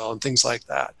hair as well and things like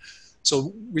that.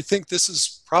 So we think this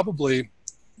is probably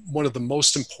one of the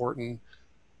most important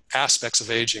aspects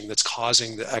of aging that's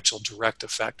causing the actual direct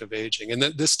effect of aging. And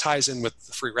this ties in with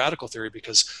the free radical theory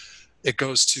because it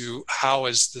goes to how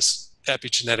is this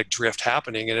epigenetic drift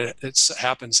happening? And it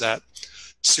happens that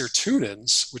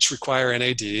sirtuins, which require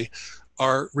NAD,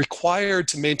 are required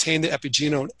to maintain the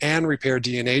epigenome and repair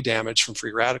DNA damage from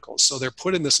free radicals. So they're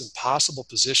put in this impossible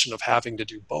position of having to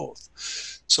do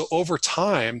both. So over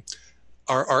time,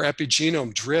 our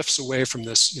epigenome drifts away from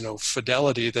this,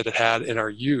 fidelity that it had in our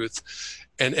youth.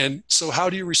 And so how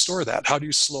do you restore that? How do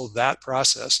you slow that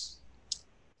process?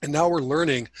 And now we're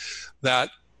learning that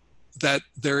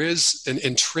there is an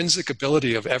intrinsic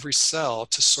ability of every cell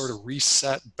to sort of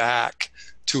reset back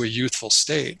to a youthful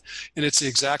state. And it's the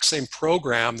exact same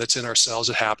program that's in our cells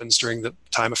that happens during the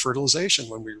time of fertilization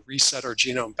when we reset our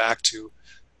genome back to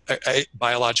a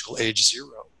biological age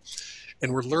 0.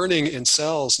 And we're learning in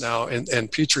cells now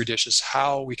and petri dishes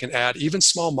how we can add even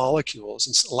small molecules.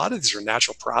 And a lot of these are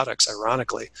natural products,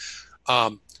 ironically,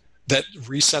 that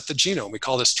reset the genome. We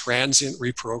call this transient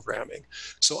reprogramming.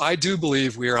 So I do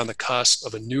believe we are on the cusp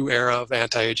of a new era of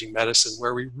anti-aging medicine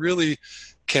where we really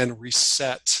can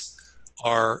reset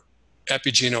our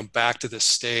epigenome back to this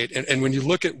state. And when you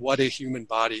look at what a human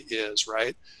body is,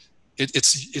 right,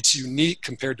 it's unique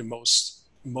compared to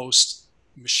most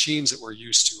machines that we're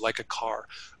used to, like a car.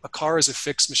 A car is a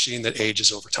fixed machine that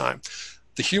ages over time.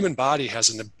 The human body has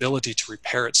an ability to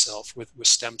repair itself with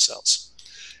stem cells.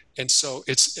 And so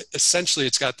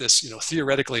it's got this,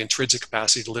 theoretically intrinsic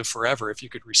capacity to live forever if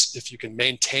you can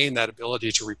maintain that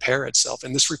ability to repair itself.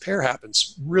 And this repair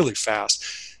happens really fast.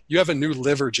 You have a new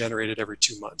liver generated every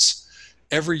 2 months.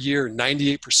 Every year,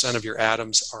 98% of your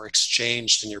atoms are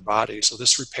exchanged in your body. So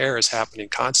this repair is happening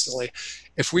constantly.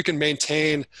 If we can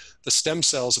maintain the stem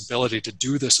cell's ability to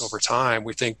do this over time,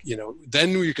 we think,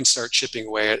 then we can start chipping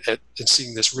away at and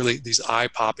seeing these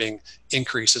eye-popping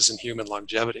increases in human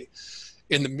longevity.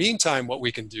 In the meantime, what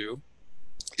we can do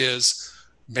is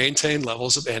maintain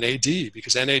levels of NAD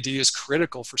because NAD is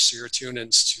critical for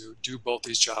serotonins to do both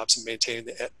these jobs and maintain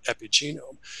the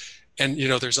epigenome. And,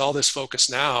 there's all this focus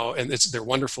now, and they're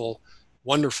wonderful,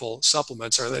 wonderful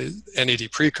supplements, are the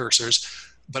NAD precursors,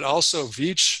 but also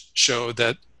Veach showed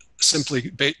that simply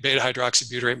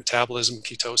beta-hydroxybutyrate metabolism and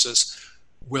ketosis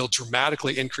will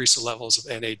dramatically increase the levels of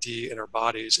NAD in our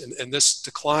bodies. And this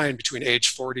decline between age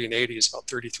 40 and 80 is about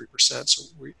 33%. So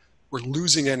we're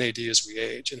losing NAD as we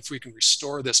age. And if we can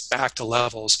restore this back to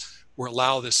levels or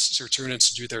allow this sirtuins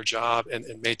to do their job and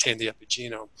maintain the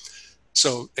epigenome.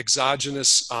 So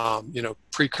exogenous,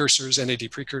 precursors, NAD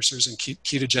precursors and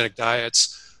ketogenic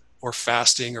diets or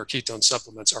fasting or ketone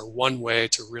supplements are one way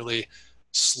to really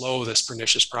slow this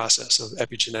pernicious process of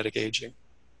epigenetic aging.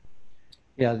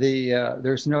 Yeah,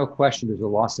 there's no question there's a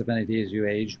loss of NAD as you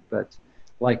age, but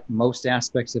like most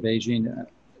aspects of aging,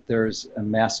 there's a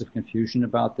massive confusion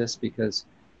about this because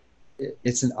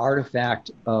it's an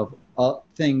artifact of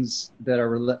things that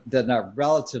are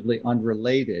relatively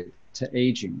unrelated to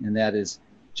aging, and that is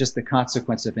just the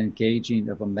consequence of engaging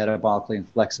of a metabolically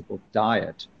inflexible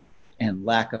diet and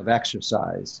lack of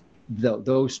exercise.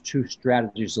 Those two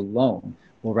strategies alone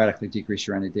will radically decrease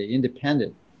your NAD,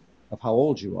 independent of how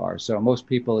old you are. So most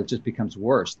people, it just becomes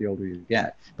worse the older you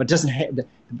get. But it doesn't the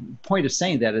point of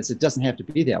saying that is it doesn't have to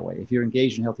be that way. If you're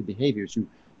engaged in healthy behaviors,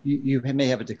 you may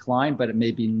have a decline, but it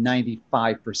may be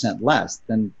 95% less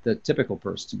than the typical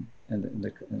person in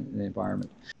the environment.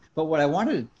 But what I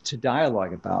wanted to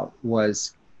dialogue about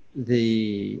was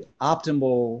the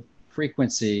optimal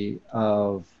frequency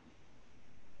of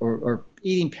or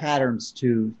eating patterns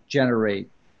to generate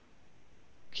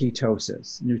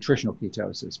ketosis, nutritional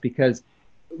ketosis, because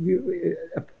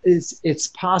it's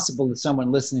possible that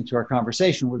someone listening to our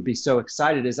conversation would be so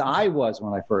excited as I was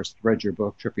when I first read your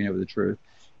book, Tripping Over the Truth,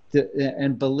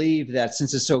 and believe that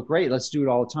since it's so great, let's do it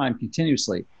all the time,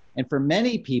 continuously. And for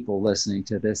many people listening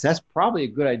to this, that's probably a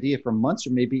good idea for months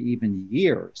or maybe even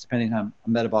years, depending on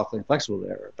how metabolically inflexible they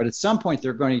are. But at some point,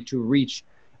 they're going to reach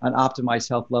an optimized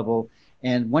health level.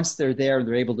 And once they're there and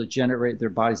they're able to generate, their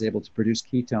body's able to produce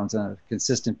ketones on a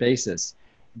consistent basis,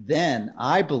 then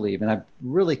I believe, and I'm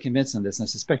really convinced on this, and I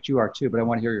suspect you are too, but I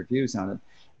want to hear your views on it,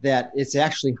 that it's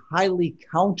actually highly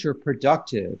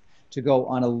counterproductive to go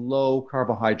on a low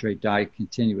carbohydrate diet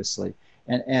continuously.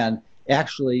 And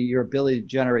actually your ability to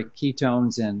generate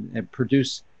ketones and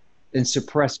produce and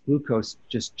suppress glucose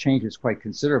just changes quite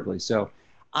considerably. So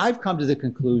I've come to the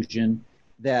conclusion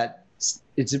that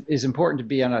it's important to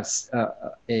be on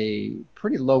a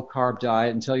pretty low carb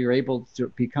diet until you're able to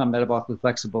become metabolically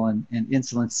flexible and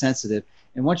insulin sensitive.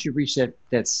 And once you reach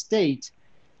that state,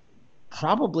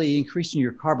 probably increasing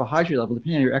your carbohydrate level,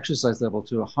 depending on your exercise level,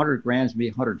 to 100 grams, maybe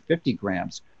 150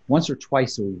 grams, once or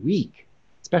twice a week,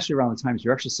 especially around the times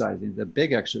you're exercising. The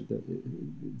big exercise,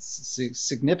 the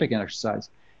significant exercise,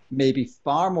 may be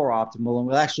far more optimal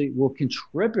and will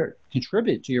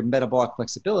contribute to your metabolic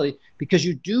flexibility, because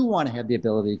you do want to have the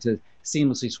ability to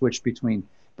seamlessly switch between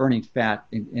burning fat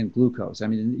and glucose. I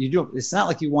mean, it's not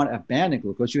like you want to abandon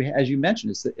glucose. As you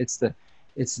mentioned,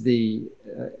 it's the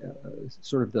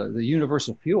sort of the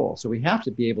universal fuel. So we have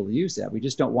to be able to use that. We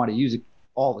just don't want to use it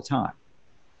all the time.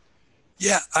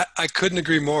 Yeah, I couldn't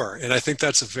agree more. And I think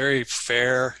that's a very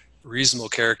fair, reasonable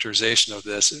characterization of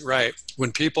this. Right.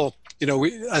 When people,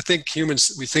 I think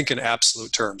humans, we think in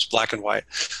absolute terms, black and white.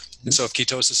 And so if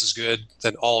ketosis is good,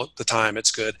 then all the time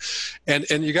it's good. And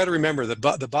you got to remember that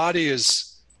the body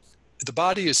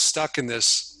is stuck in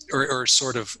this, or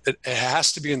sort of, it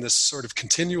has to be in this sort of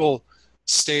continual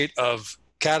state of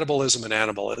catabolism and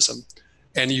anabolism.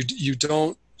 And you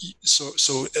don't,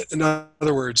 so in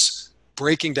other words,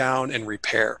 breaking down and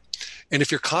repair. And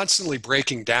if you're constantly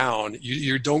breaking down,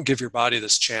 you don't give your body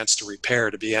this chance to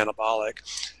repair, to be anabolic.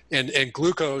 And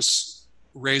glucose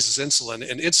raises insulin,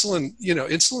 and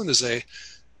insulin is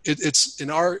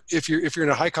if you're in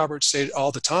a high carbohydrate state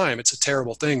all the time, it's a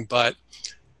terrible thing, but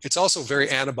it's also a very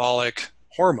anabolic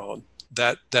hormone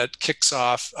that kicks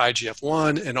off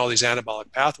IGF-1 and all these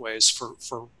anabolic pathways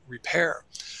for repair.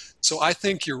 So I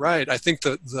think you're right. I think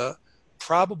the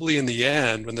probably in the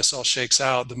end, when this all shakes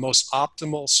out, the most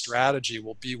optimal strategy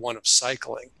will be one of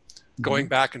cycling, going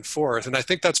back and forth. And I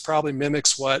think that's probably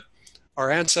mimics what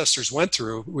our ancestors went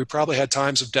through. We probably had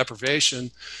times of deprivation,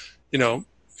 in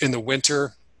the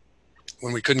winter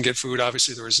when we couldn't get food.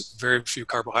 Obviously, there was very few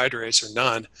carbohydrates or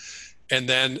none. And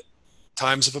then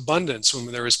times of abundance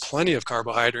when there was plenty of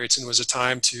carbohydrates and it was a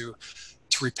time to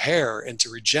repair and to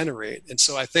regenerate. And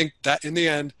so I think that in the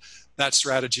end, that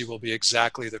strategy will be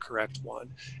exactly the correct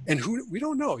one. And we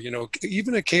don't know,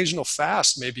 even occasional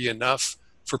fast may be enough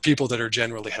for people that are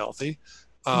generally healthy.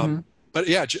 But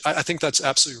yeah, I think that's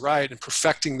absolutely right. And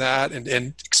perfecting that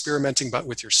and experimenting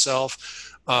with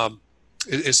yourself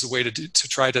is the way to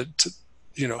try to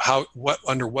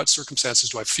under what circumstances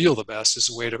do I feel the best is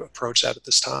a way to approach that at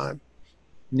this time.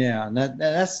 Yeah, and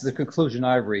that's the conclusion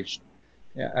I've reached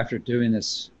after doing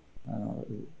this.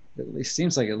 At least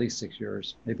seems like at least 6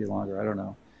 years, maybe longer. I don't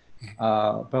know,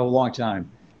 but a long time.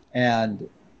 And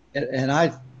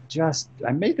I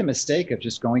made the mistake of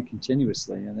just going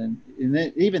continuously, and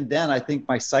then even then, I think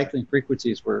my cycling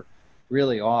frequencies were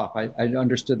really off. I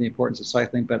understood the importance of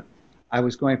cycling, but I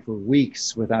was going for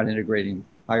weeks without integrating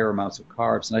higher amounts of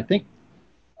carbs. And I think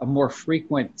a more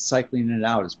frequent cycling in and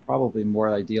out is probably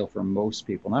more ideal for most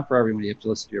people. Not for everyone. You have to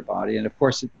listen to your body. And of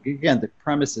course, again, the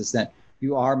premise is that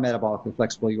you are metabolically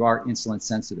flexible, you are insulin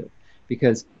sensitive,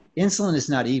 because insulin is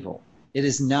not evil. It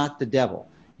is not the devil.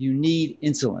 You need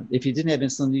insulin. If you didn't have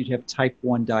insulin, you'd have type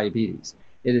 1 diabetes.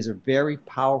 It is a very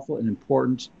powerful and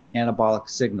important anabolic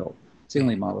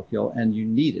signaling molecule, and you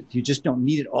need it. You just don't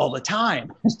need it all the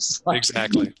time.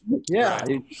 Exactly. Yeah,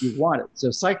 right. You want it. So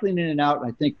cycling in and out,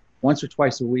 I think once or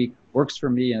twice a week works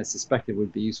for me, and I suspect it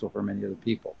would be useful for many other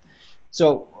people. We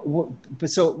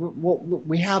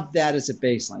have that as a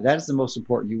baseline. That is the most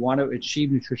important. You want to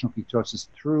achieve nutritional ketosis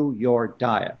through your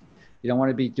diet. You don't want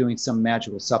to be doing some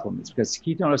magical supplements, because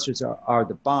ketone esters are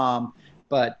the bomb,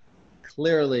 but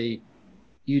clearly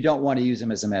you don't want to use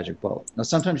them as a magic bullet. Now,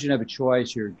 sometimes you don't have a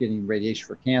choice. You're getting radiation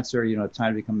for cancer. You don't have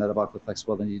time to become metabolically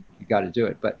flexible. Then you got to do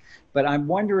it. But I'm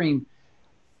wondering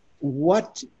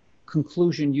what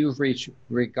conclusion you've reached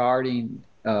regarding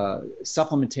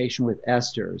supplementation with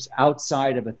esters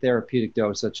outside of a therapeutic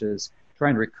dose, such as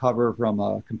trying to recover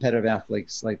from competitive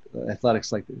athletics like the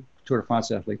Tour de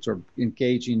France athletes, or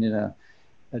engaging in a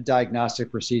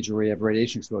diagnostic procedure where you have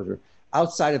radiation exposure.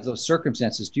 Outside of those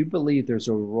circumstances, do you believe there's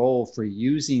a role for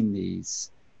using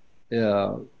these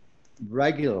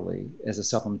regularly as a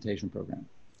supplementation program?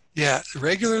 Yeah,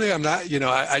 regularly, I'm not,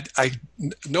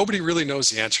 nobody really knows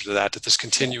the answer to that, this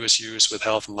continuous use with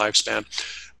health and lifespan.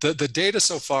 The data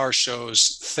so far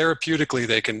shows therapeutically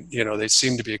they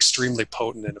seem to be extremely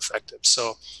potent and effective.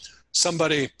 So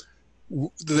somebody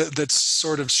that's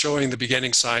sort of showing the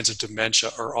beginning signs of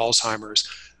dementia or Alzheimer's,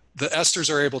 the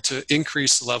esters are able to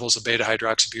increase the levels of beta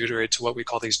hydroxybutyrate to what we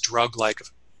call these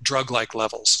drug-like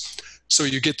levels. So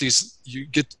you get these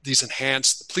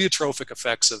enhanced pleiotropic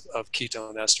effects of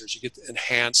ketone esters. You get the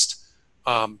enhanced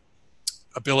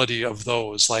ability of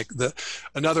those.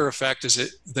 Another effect is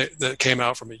that came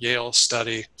out from a Yale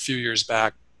study a few years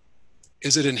back,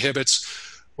 is it inhibits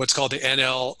what's called the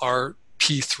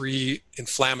NLRP3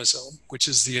 inflammasome, which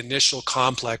is the initial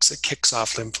complex that kicks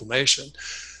off the inflammation.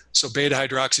 So beta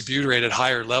hydroxybutyrate at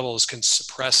higher levels can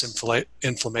suppress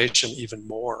inflammation even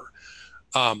more.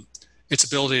 Its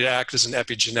ability to act as an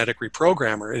epigenetic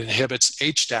reprogrammer. It inhibits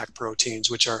HDAC proteins,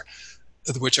 which are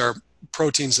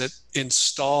proteins that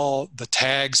install the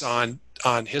tags on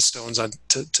histones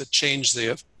to change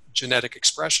the genetic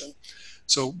expression.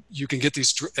 So you can get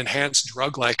these enhanced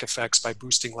drug-like effects by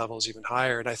boosting levels even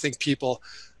higher. And I think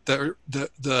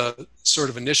the sort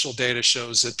of initial data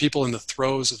shows that people in the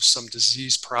throes of some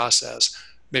disease process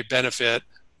may benefit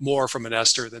more from an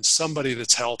ester than somebody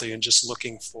that's healthy and just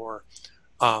looking for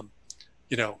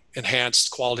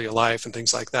enhanced quality of life and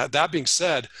things like that. That being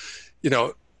said,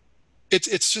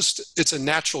 it's a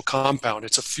natural compound.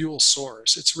 It's a fuel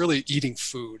source. It's really eating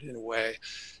food in a way.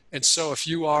 And so if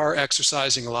you are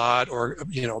exercising a lot, or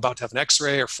about to have an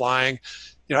X-ray or flying,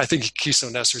 I think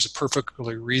ketone ester is a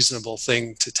perfectly reasonable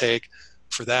thing to take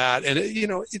for that. And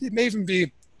it may even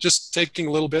be just taking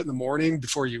a little bit in the morning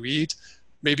before you eat.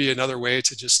 Maybe another way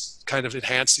to just kind of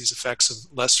enhance these effects of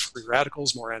less free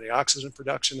radicals, more antioxidant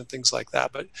production and things like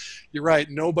that. But you're right,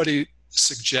 nobody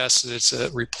suggests that it's a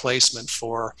replacement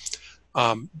for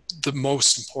the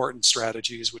most important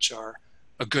strategies, which are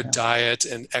a good diet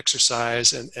and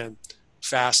exercise and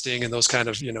fasting and those kind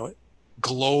of,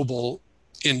 global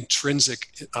intrinsic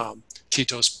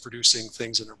ketose producing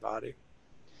things in our body.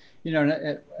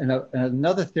 And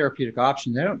another therapeutic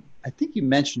option, I think you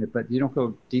mentioned it, but you don't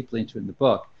go deeply into it in the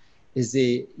book, is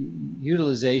the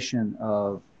utilization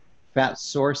of fat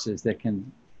sources that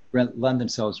can lend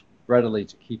themselves readily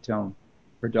to ketone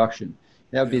production.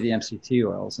 That would be the MCT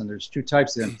oils. And there's two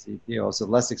types of MCT oils, the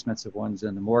less expensive ones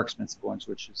and the more expensive ones,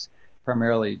 which is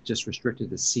primarily just restricted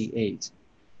to C8,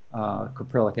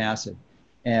 caprylic acid.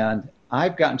 And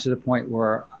I've gotten to the point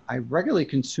where I regularly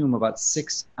consume about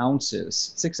 6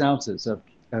 ounces of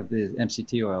the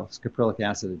MCT oils, caprylic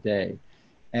acid, a day.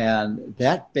 And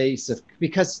that base of,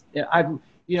 because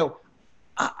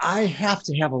I have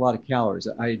to have a lot of calories.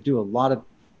 I do a lot of,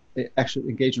 actually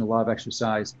engage in a lot of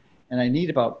exercise, and I need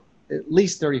about at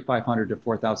least 3,500 to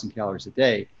 4,000 calories a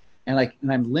day. And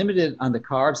I'm limited on the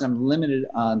carbs. I'm limited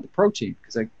on the protein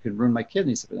because I could ruin my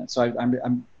kidneys for that. So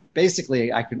I'm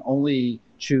basically, I can only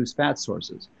choose fat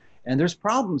sources. And there's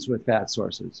problems with fat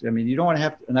sources. I mean, you don't want to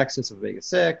have an excess of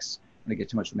omega-6, and get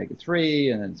too much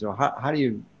omega-3. And then, so how do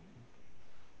you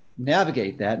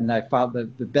navigate that? And I found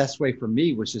that the best way for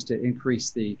me was just to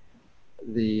increase the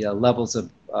levels of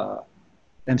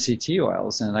MCT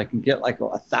oils, and I can get like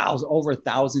over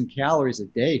 1,000 calories a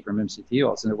day from MCT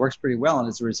oils, and it works pretty well. And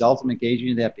as a result of engaging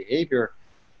in that behavior,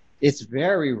 it's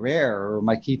very rare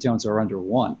my ketones are under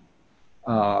 1.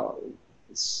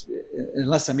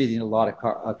 Unless I'm eating a lot of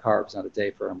carbs on a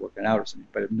day for I'm working out or something.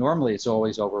 But normally it's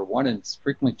always over 1, and it's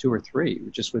frequently 2 or 3,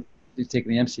 just with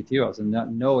taking the MCT oils and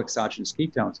no exogenous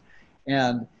ketones.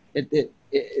 And it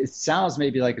sounds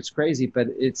maybe like it's crazy, but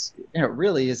it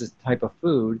really is a type of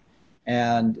food,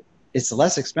 and it's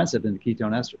less expensive than the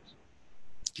ketone esters.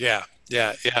 Yeah.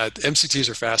 MCTs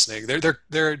are fascinating.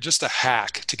 They're just a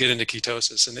hack to get into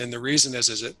ketosis, and the reason is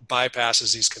it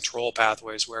bypasses these control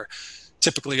pathways where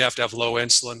Typically, you have to have low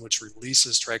insulin, which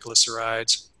releases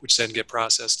triglycerides, which then get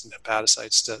processed in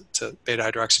hepatocytes to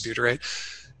beta-hydroxybutyrate.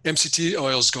 MCT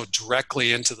oils go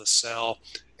directly into the cell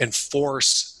and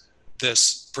force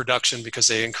this production because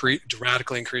they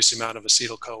radically increase the amount of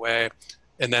acetyl-CoA,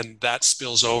 and then that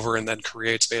spills over and then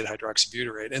creates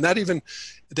beta-hydroxybutyrate. And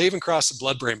they even cross the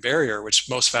blood-brain barrier, which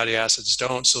most fatty acids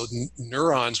don't. So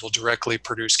neurons will directly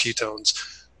produce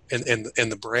ketones in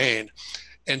the brain.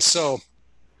 And so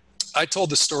I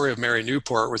told the story of Mary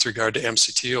Newport with regard to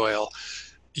MCT oil.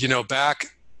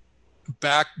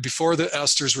 Back before the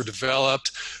esters were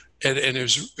developed, and it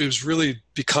was really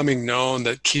becoming known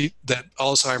that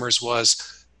Alzheimer's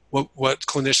was what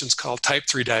clinicians call type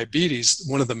 3 diabetes.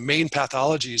 One of the main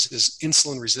pathologies is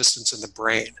insulin resistance in the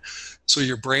brain. So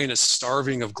your brain is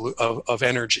starving of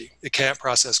energy. It can't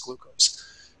process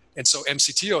glucose. And so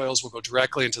MCT oils will go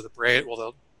directly into the brain. Well,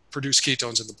 they'll produce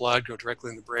ketones in the blood, go directly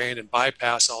in the brain and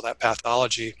bypass all that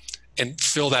pathology and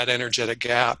fill that energetic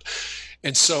gap.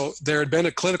 And so there had been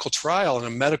a clinical trial in a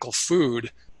medical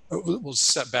food. We'll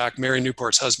step back. Mary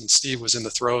Newport's husband, Steve, was in the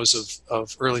throes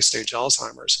of early stage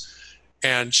Alzheimer's.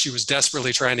 And she was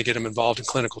desperately trying to get him involved in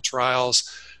clinical trials.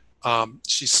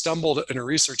 She in her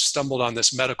research, stumbled on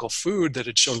this medical food that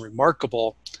had shown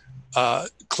remarkable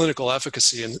clinical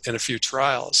efficacy in a few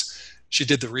trials. She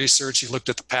did the research. She looked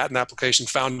at the patent application,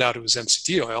 found out it was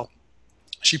MCT oil.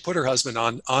 She put her husband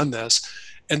on this,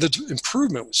 and the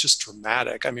improvement was just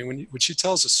dramatic. I mean, when she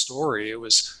tells a story,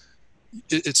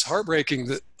 it's heartbreaking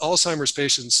that Alzheimer's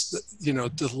patients,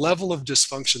 the level of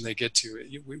dysfunction they get to,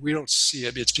 we don't see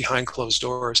it. It's behind closed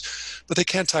doors, but they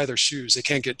can't tie their shoes. They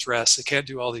can't get dressed. They can't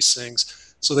do all these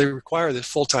things. So they require the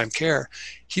full-time care.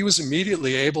 He was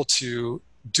immediately able to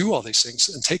do all these things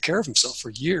and take care of himself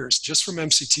for years just from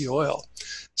MCT oil.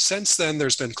 Since then,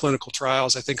 there's been clinical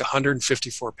trials, I think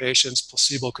 154 patients,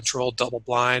 placebo-controlled,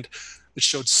 double-blind, that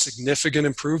showed significant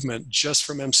improvement just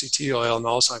from MCT oil in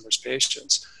Alzheimer's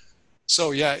patients. So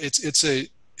yeah,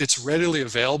 it's readily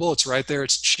available. It's right there.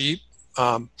 It's cheap,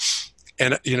 and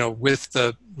with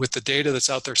the data that's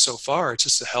out there so far, it's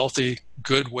just a healthy,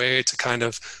 good way to kind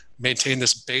of maintain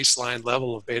this baseline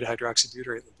level of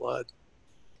beta-hydroxybutyrate in the blood.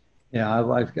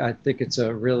 Yeah, I think it's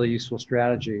a really useful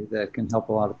strategy that can help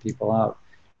a lot of people out.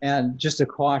 And just a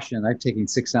caution, I'm taking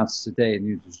 6 ounces a day,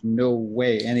 and there's no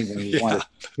way anyone would want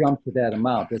to jump to that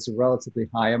amount. That's a relatively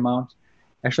high amount.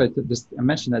 Actually, I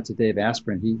mentioned that to Dave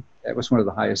Aspirin. That was one of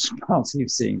the highest amounts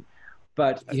he's seen.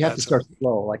 But you have to start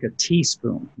slow, like a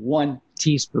teaspoon, 1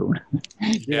 teaspoon.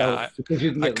 Because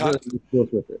you can get really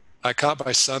close with it. I caught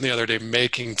my son the other day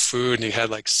making food, and he had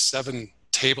like 7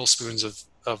 tablespoons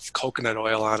of coconut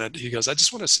oil on it. He goes, "I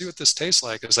just want to see what this tastes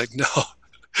like." I was like, "No,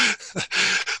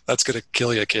 that's going to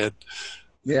kill you, kid."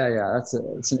 Yeah,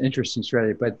 it's an interesting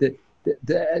strategy. But the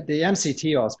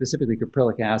MCT oil, specifically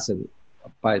caprylic acid,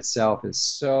 by itself is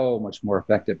so much more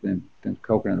effective than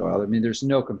coconut oil. I mean, there's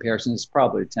no comparison. It's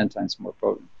probably 10 times more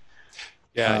potent.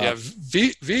 Yeah.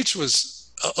 Veach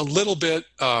was a little bit,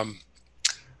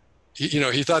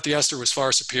 he thought the ester was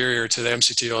far superior to the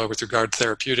MCT oil with regard to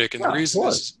therapeutic. And the reason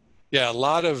is,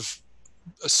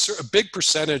 a big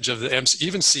percentage of the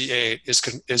even C8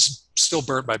 is still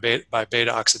burnt by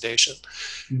beta oxidation.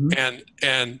 Mm-hmm.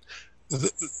 And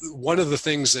one of the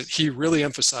things that he really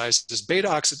emphasized is beta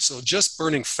oxidation. So just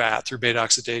burning fat through beta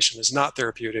oxidation is not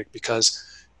therapeutic because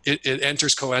it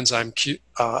enters the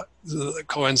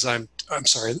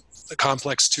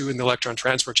complex 2 in the electron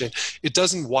transport chain. It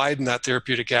doesn't widen that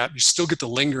therapeutic gap. You still get the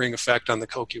lingering effect on the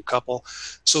CoQ couple.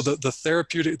 So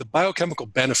the biochemical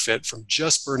benefit from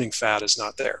just burning fat is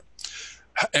not there.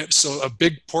 So a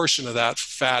big portion of that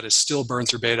fat is still burned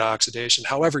through beta oxidation.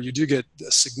 However, you do get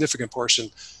a significant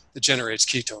portion that generates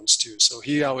ketones too. So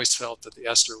he always felt that the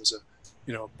ester was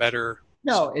better.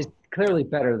 No, it's clearly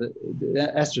better.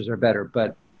 The esters are better,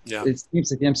 but it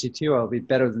seems like the MCT oil will be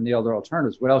better than the other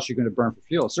alternatives. What else are you going to burn for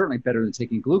fuel? Certainly better than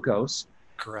taking glucose.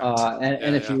 Correct.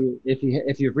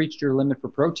 If you've reached your limit for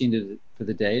protein for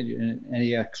the day,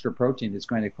 any extra protein is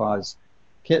going to cause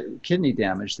kidney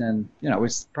damage, then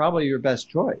it's probably your best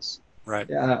choice. Right.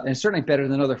 And certainly better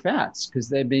than other fats, because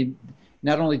they may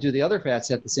not only do the other fats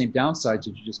have the same downsides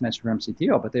that you just mentioned for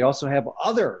MCT oil, but they also have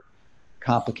other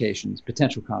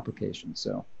potential complications.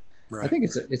 So I think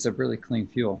it's a really clean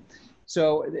fuel.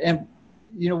 So, and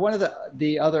one of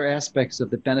the other aspects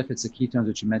of the benefits of ketones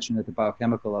that you mentioned at the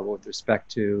biochemical level with respect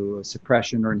to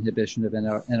suppression or inhibition of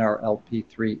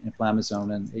NRLP3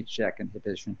 inflammasome and HDAC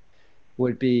inhibition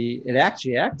would be it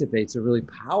actually activates a really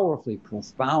powerfully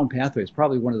profound pathway. It's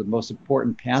probably one of the most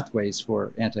important pathways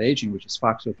for anti-aging, which is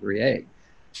FOXO3A.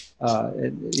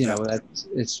 You know,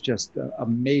 it's just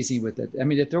amazing with it. I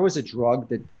mean, if there was a drug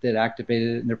that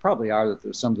activated it, and there probably are, that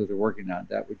there's some that they're working on,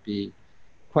 that would be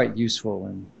quite useful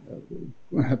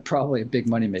and probably a big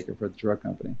moneymaker for the drug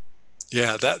company.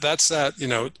 Yeah, that's that. You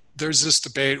know, there's this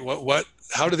debate.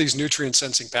 How do these nutrient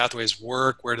sensing pathways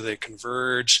work? Where do they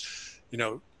converge? You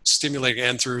know, stimulating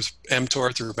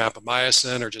mTOR through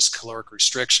mapamycin or just caloric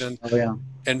restriction. Oh yeah.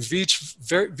 And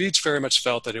Veach very much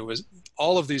felt that it was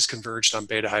all of these converged on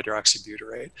beta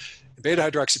hydroxybutyrate. Beta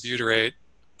hydroxybutyrate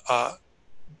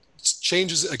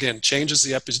changes the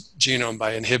epigenome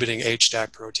by inhibiting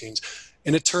HDAC proteins,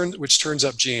 and which turns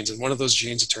up genes. And one of those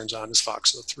genes it turns on is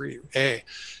FOXO3A.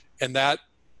 And that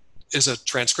is a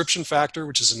transcription factor,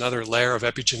 which is another layer of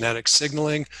epigenetic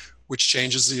signaling, which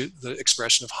changes the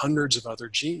expression of hundreds of other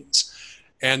genes.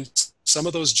 And some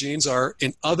of those genes are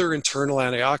in other internal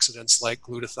antioxidants like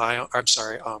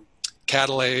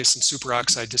catalase and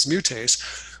superoxide dismutase,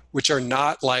 which are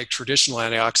not like traditional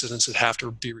antioxidants that have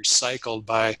to be recycled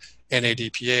by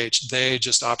NADPH. They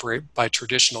just operate by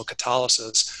traditional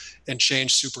catalysis and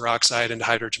change superoxide into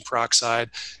hydrogen peroxide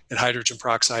and hydrogen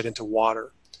peroxide into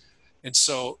water. And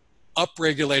so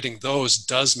upregulating those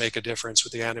does make a difference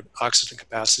with the antioxidant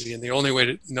capacity. And the only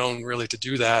way known really to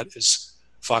do that is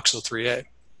FOXO3A.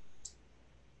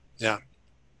 Yeah.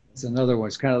 It's another one.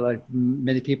 It's kind of like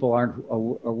many people aren't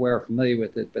aware or familiar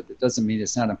with it, but it doesn't mean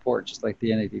it's not important, just like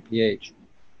the NADPH.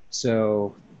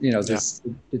 So, you know,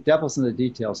 the devil's in the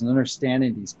details, and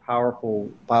understanding these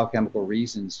powerful biochemical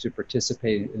reasons to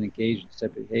participate and engage in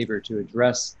type of behavior to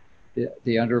address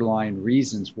the underlying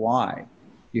reasons why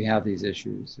you have these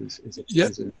issues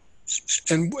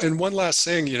And one last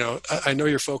thing, you know, I know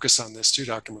you're focused on this too,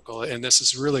 Dr. Mercola, and this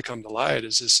has really come to light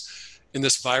is this in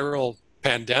this viral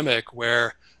pandemic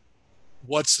where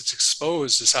what's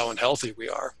exposed is how unhealthy we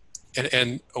are.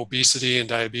 And obesity and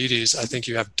diabetes, I think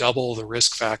you have double the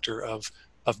risk factor of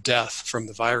death from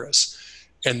the virus.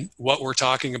 And what we're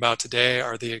talking about today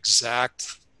are the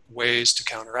exact ways to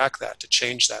counteract that, to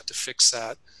change that, to fix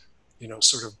that, you know,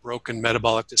 sort of broken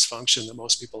metabolic dysfunction that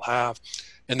most people have.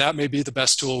 And that may be the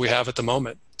best tool we have at the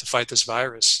moment to fight this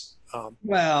virus.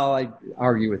 Well, I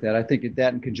argue with that. I think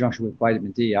that in conjunction with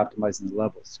vitamin D, optimizing the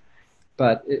levels.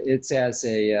 But it's as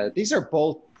these are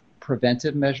both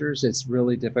preventive measures. It's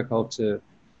really difficult to,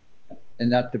 and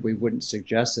not that we wouldn't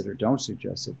suggest it or don't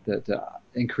suggest it, that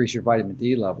increase your vitamin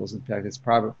D levels. In fact, it's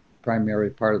probably primary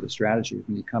part of the strategy.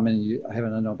 When you come in and you have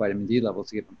an unknown vitamin D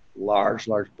levels, you get a large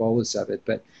bolus of it,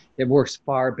 but it works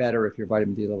far better if your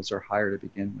vitamin D levels are higher to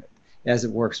begin with, as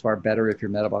it works far better if you're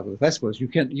metabolically flexible.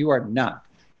 You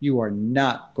are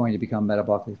not going to become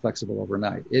metabolically flexible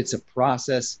overnight. It's a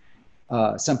process.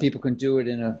 Some people can do it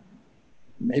in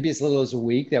maybe as little as a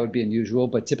week. That would be unusual,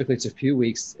 but typically it's a few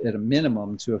weeks at a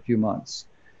minimum to a few months.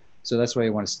 So that's why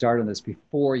you want to start on this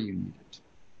before you need it.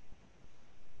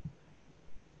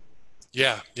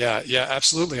 Yeah,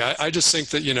 absolutely. I just think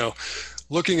that, you know,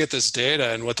 looking at this data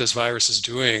and what this virus is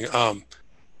doing,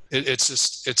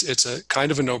 it's a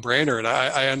kind of a no-brainer. And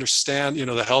I understand, you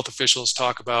know, the health officials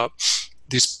talk about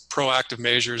these proactive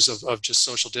measures of just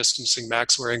social distancing,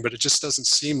 mask wearing, but it just doesn't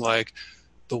seem like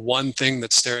the one thing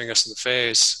that's staring us in the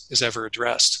face is ever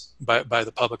addressed by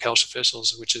the public health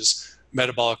officials, which is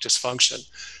metabolic dysfunction.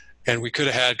 And we could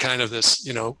have had kind of this,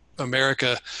 you know,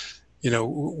 America, you know,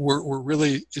 we're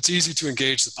really, it's easy to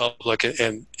engage the public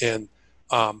in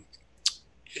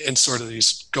sort of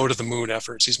these go to the moon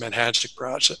efforts, these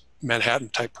Manhattan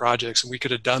type projects. And we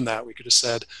could have done that. We could have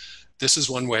said, this is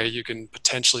one way you can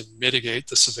potentially mitigate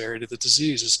the severity of the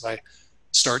disease is by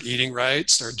start eating right,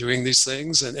 start doing these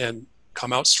things and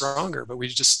come out stronger. But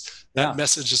that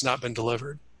message has not been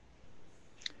delivered.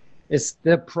 It's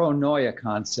the pronoia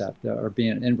concept, or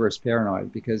being inverse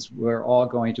paranoid, because we're all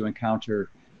going to encounter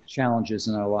challenges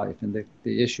in our life. And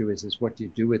the issue is what do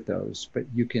you do with those? But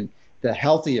the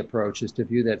healthy approach is to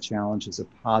view that challenge as a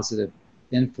positive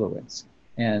influence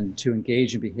and to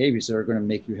engage in behaviors that are going to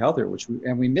make you healthier,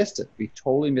 and we missed it. We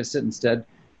totally missed it. Instead,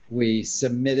 we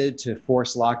submitted to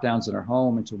forced lockdowns in our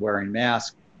home and to wearing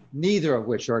masks, neither of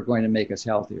which are going to make us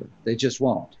healthier. They just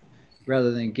won't.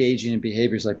 Rather than engaging in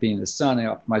behaviors like being in the sun and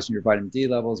optimizing your vitamin D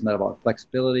levels, metabolic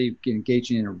flexibility,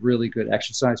 engaging in a really good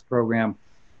exercise program,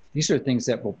 these are things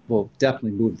that will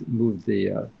definitely move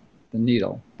the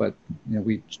needle. But you know,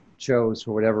 we chose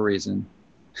for whatever reason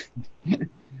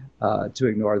to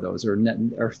ignore those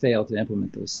or fail to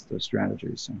implement those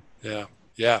strategies. So.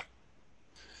 Yeah.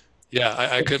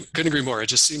 I couldn't agree more. It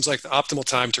just seems like the optimal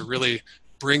time to really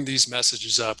bring these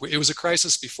messages up. It was a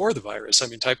crisis before the virus. I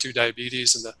mean, type 2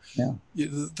 diabetes and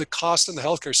the cost in the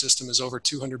healthcare system is over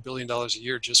 $200 billion a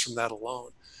year just from that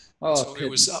alone. Oh, So a it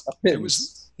pittance.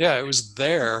 was, yeah, it was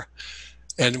there.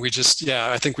 And we just,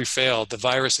 yeah, I think we failed. The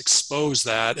virus exposed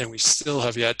that, and we still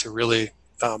have yet to really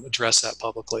address that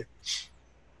publicly.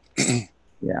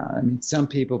 Yeah, I mean, some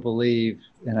people believe,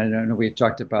 and I don't know, we've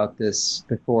talked about this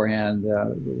beforehand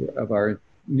of our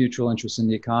mutual interest in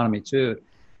the economy too,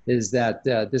 is that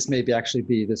this may be actually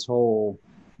be this whole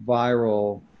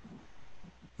viral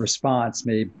response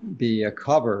may be a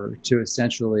cover to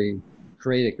essentially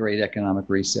create a great economic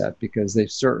reset because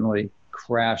they've certainly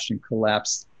crashed and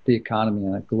collapsed the economy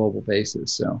on a global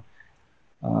basis. So,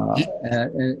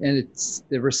 and it's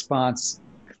the response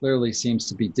clearly seems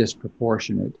to be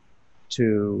disproportionate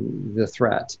to the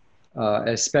threat,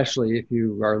 especially if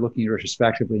you are looking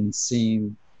retrospectively and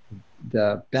seeing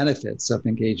the benefits of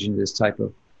engaging in this type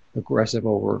of aggressive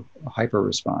over hyper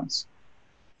response.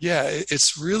 Yeah,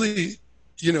 it's really,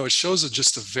 it shows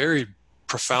just a very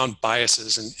profound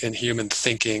biases in human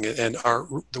thinking and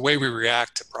the way we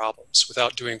react to problems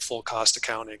without doing full cost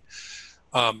accounting.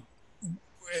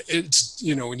 It's,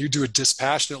 when you do a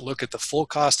dispassionate look at the full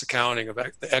cost accounting of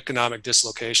the economic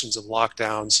dislocations of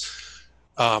lockdowns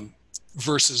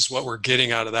versus what we're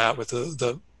getting out of that with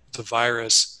the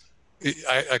virus,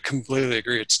 I completely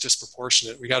agree. It's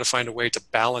disproportionate. We got to find a way to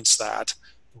balance that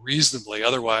reasonably.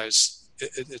 Otherwise,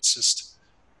 it's just,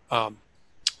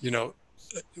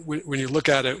 when you look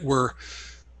at it,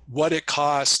 what it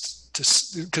costs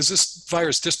because this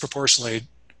virus disproportionately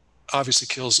obviously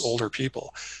kills older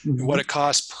people. Mm-hmm. And what it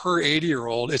costs per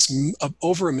 80-year-old, it's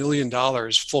over $1 million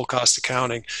full cost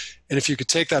accounting. And if you could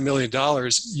take that $1 million,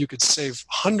 you could save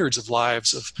hundreds of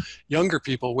lives of younger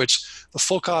people, which the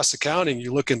full cost accounting,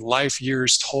 you look in life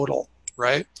years total,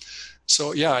 right?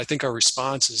 So yeah, I think our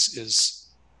response is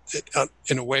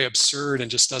in a way absurd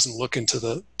and just doesn't look into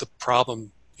the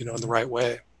problem, in the right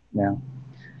way. Yeah.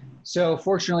 So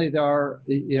fortunately, there are,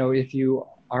 if you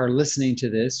are listening to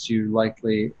this, you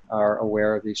likely are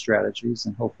aware of these strategies,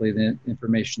 and hopefully the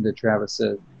information that Travis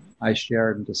said I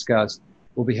shared and discussed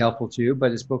will be helpful to you.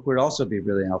 But his book would also be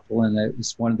really helpful, and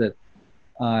it's one that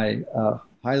I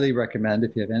highly recommend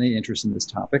if you have any interest in this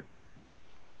topic.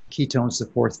 Ketones, the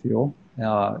Fourth Fuel.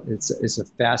 It's a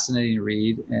fascinating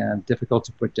read and difficult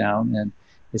to put down, and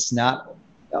it's not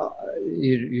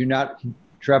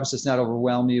Travis does not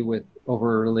overwhelm you with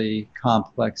overly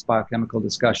complex biochemical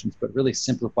discussions, but really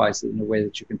simplifies it in a way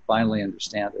that you can finally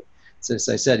understand it. So as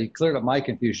I said, he cleared up my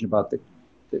confusion about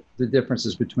the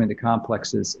differences between the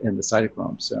complexes and the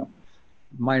cytochromes. So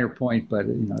minor point, but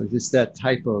it's that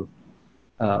type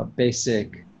of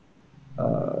basic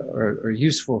or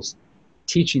useful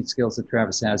teaching skills that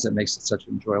Travis has that makes it such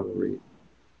an enjoyable read.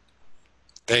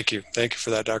 Thank you. Thank you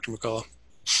for that, Dr. McCullough.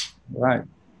 All right.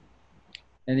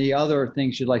 Any other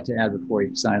things you'd like to add before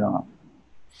you sign off?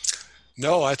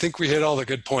 No, I think we hit all the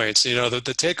good points.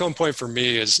 The take-home point for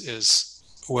me is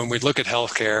when we look at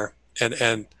healthcare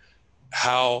and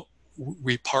how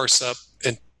we parse up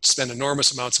and spend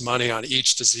enormous amounts of money on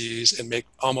each disease and make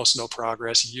almost no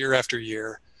progress year after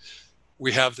year.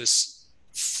 We have this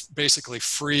basically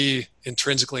free,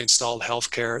 intrinsically installed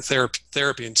healthcare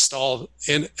therapy installed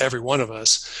in every one of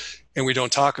us, and we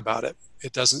don't talk about it.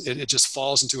 It just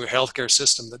falls into a healthcare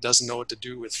system that doesn't know what to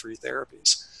do with free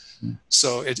therapies.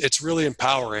 So it's really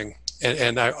empowering,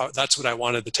 and that's what I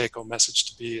wanted the take-home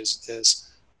message to be: is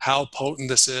how potent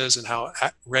this is and how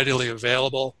readily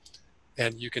available,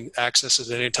 and you can access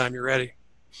it anytime you're ready.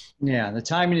 Yeah, the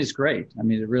timing is great. I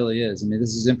mean, it really is. I mean,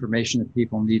 this is information that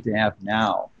people need to have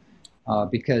now,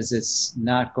 because it's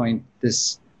not going.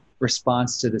 This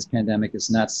response to this pandemic is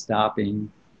not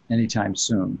stopping anytime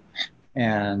soon.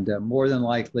 And more than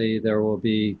likely, there will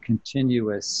be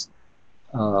continuous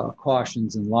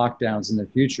cautions and lockdowns in the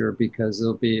future because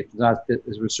it'll be, if not the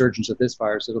resurgence of this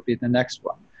virus, it'll be the next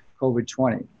one,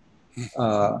 COVID-20,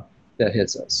 that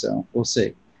hits us. So we'll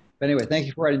see. But anyway, thank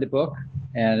you for writing the book,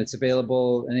 and it's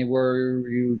available anywhere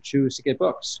you choose to get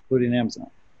books, including Amazon.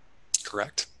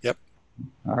 Correct. Yep.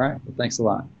 All right. Well, thanks a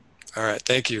lot. All right.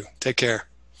 Thank you. Take care.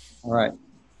 All right.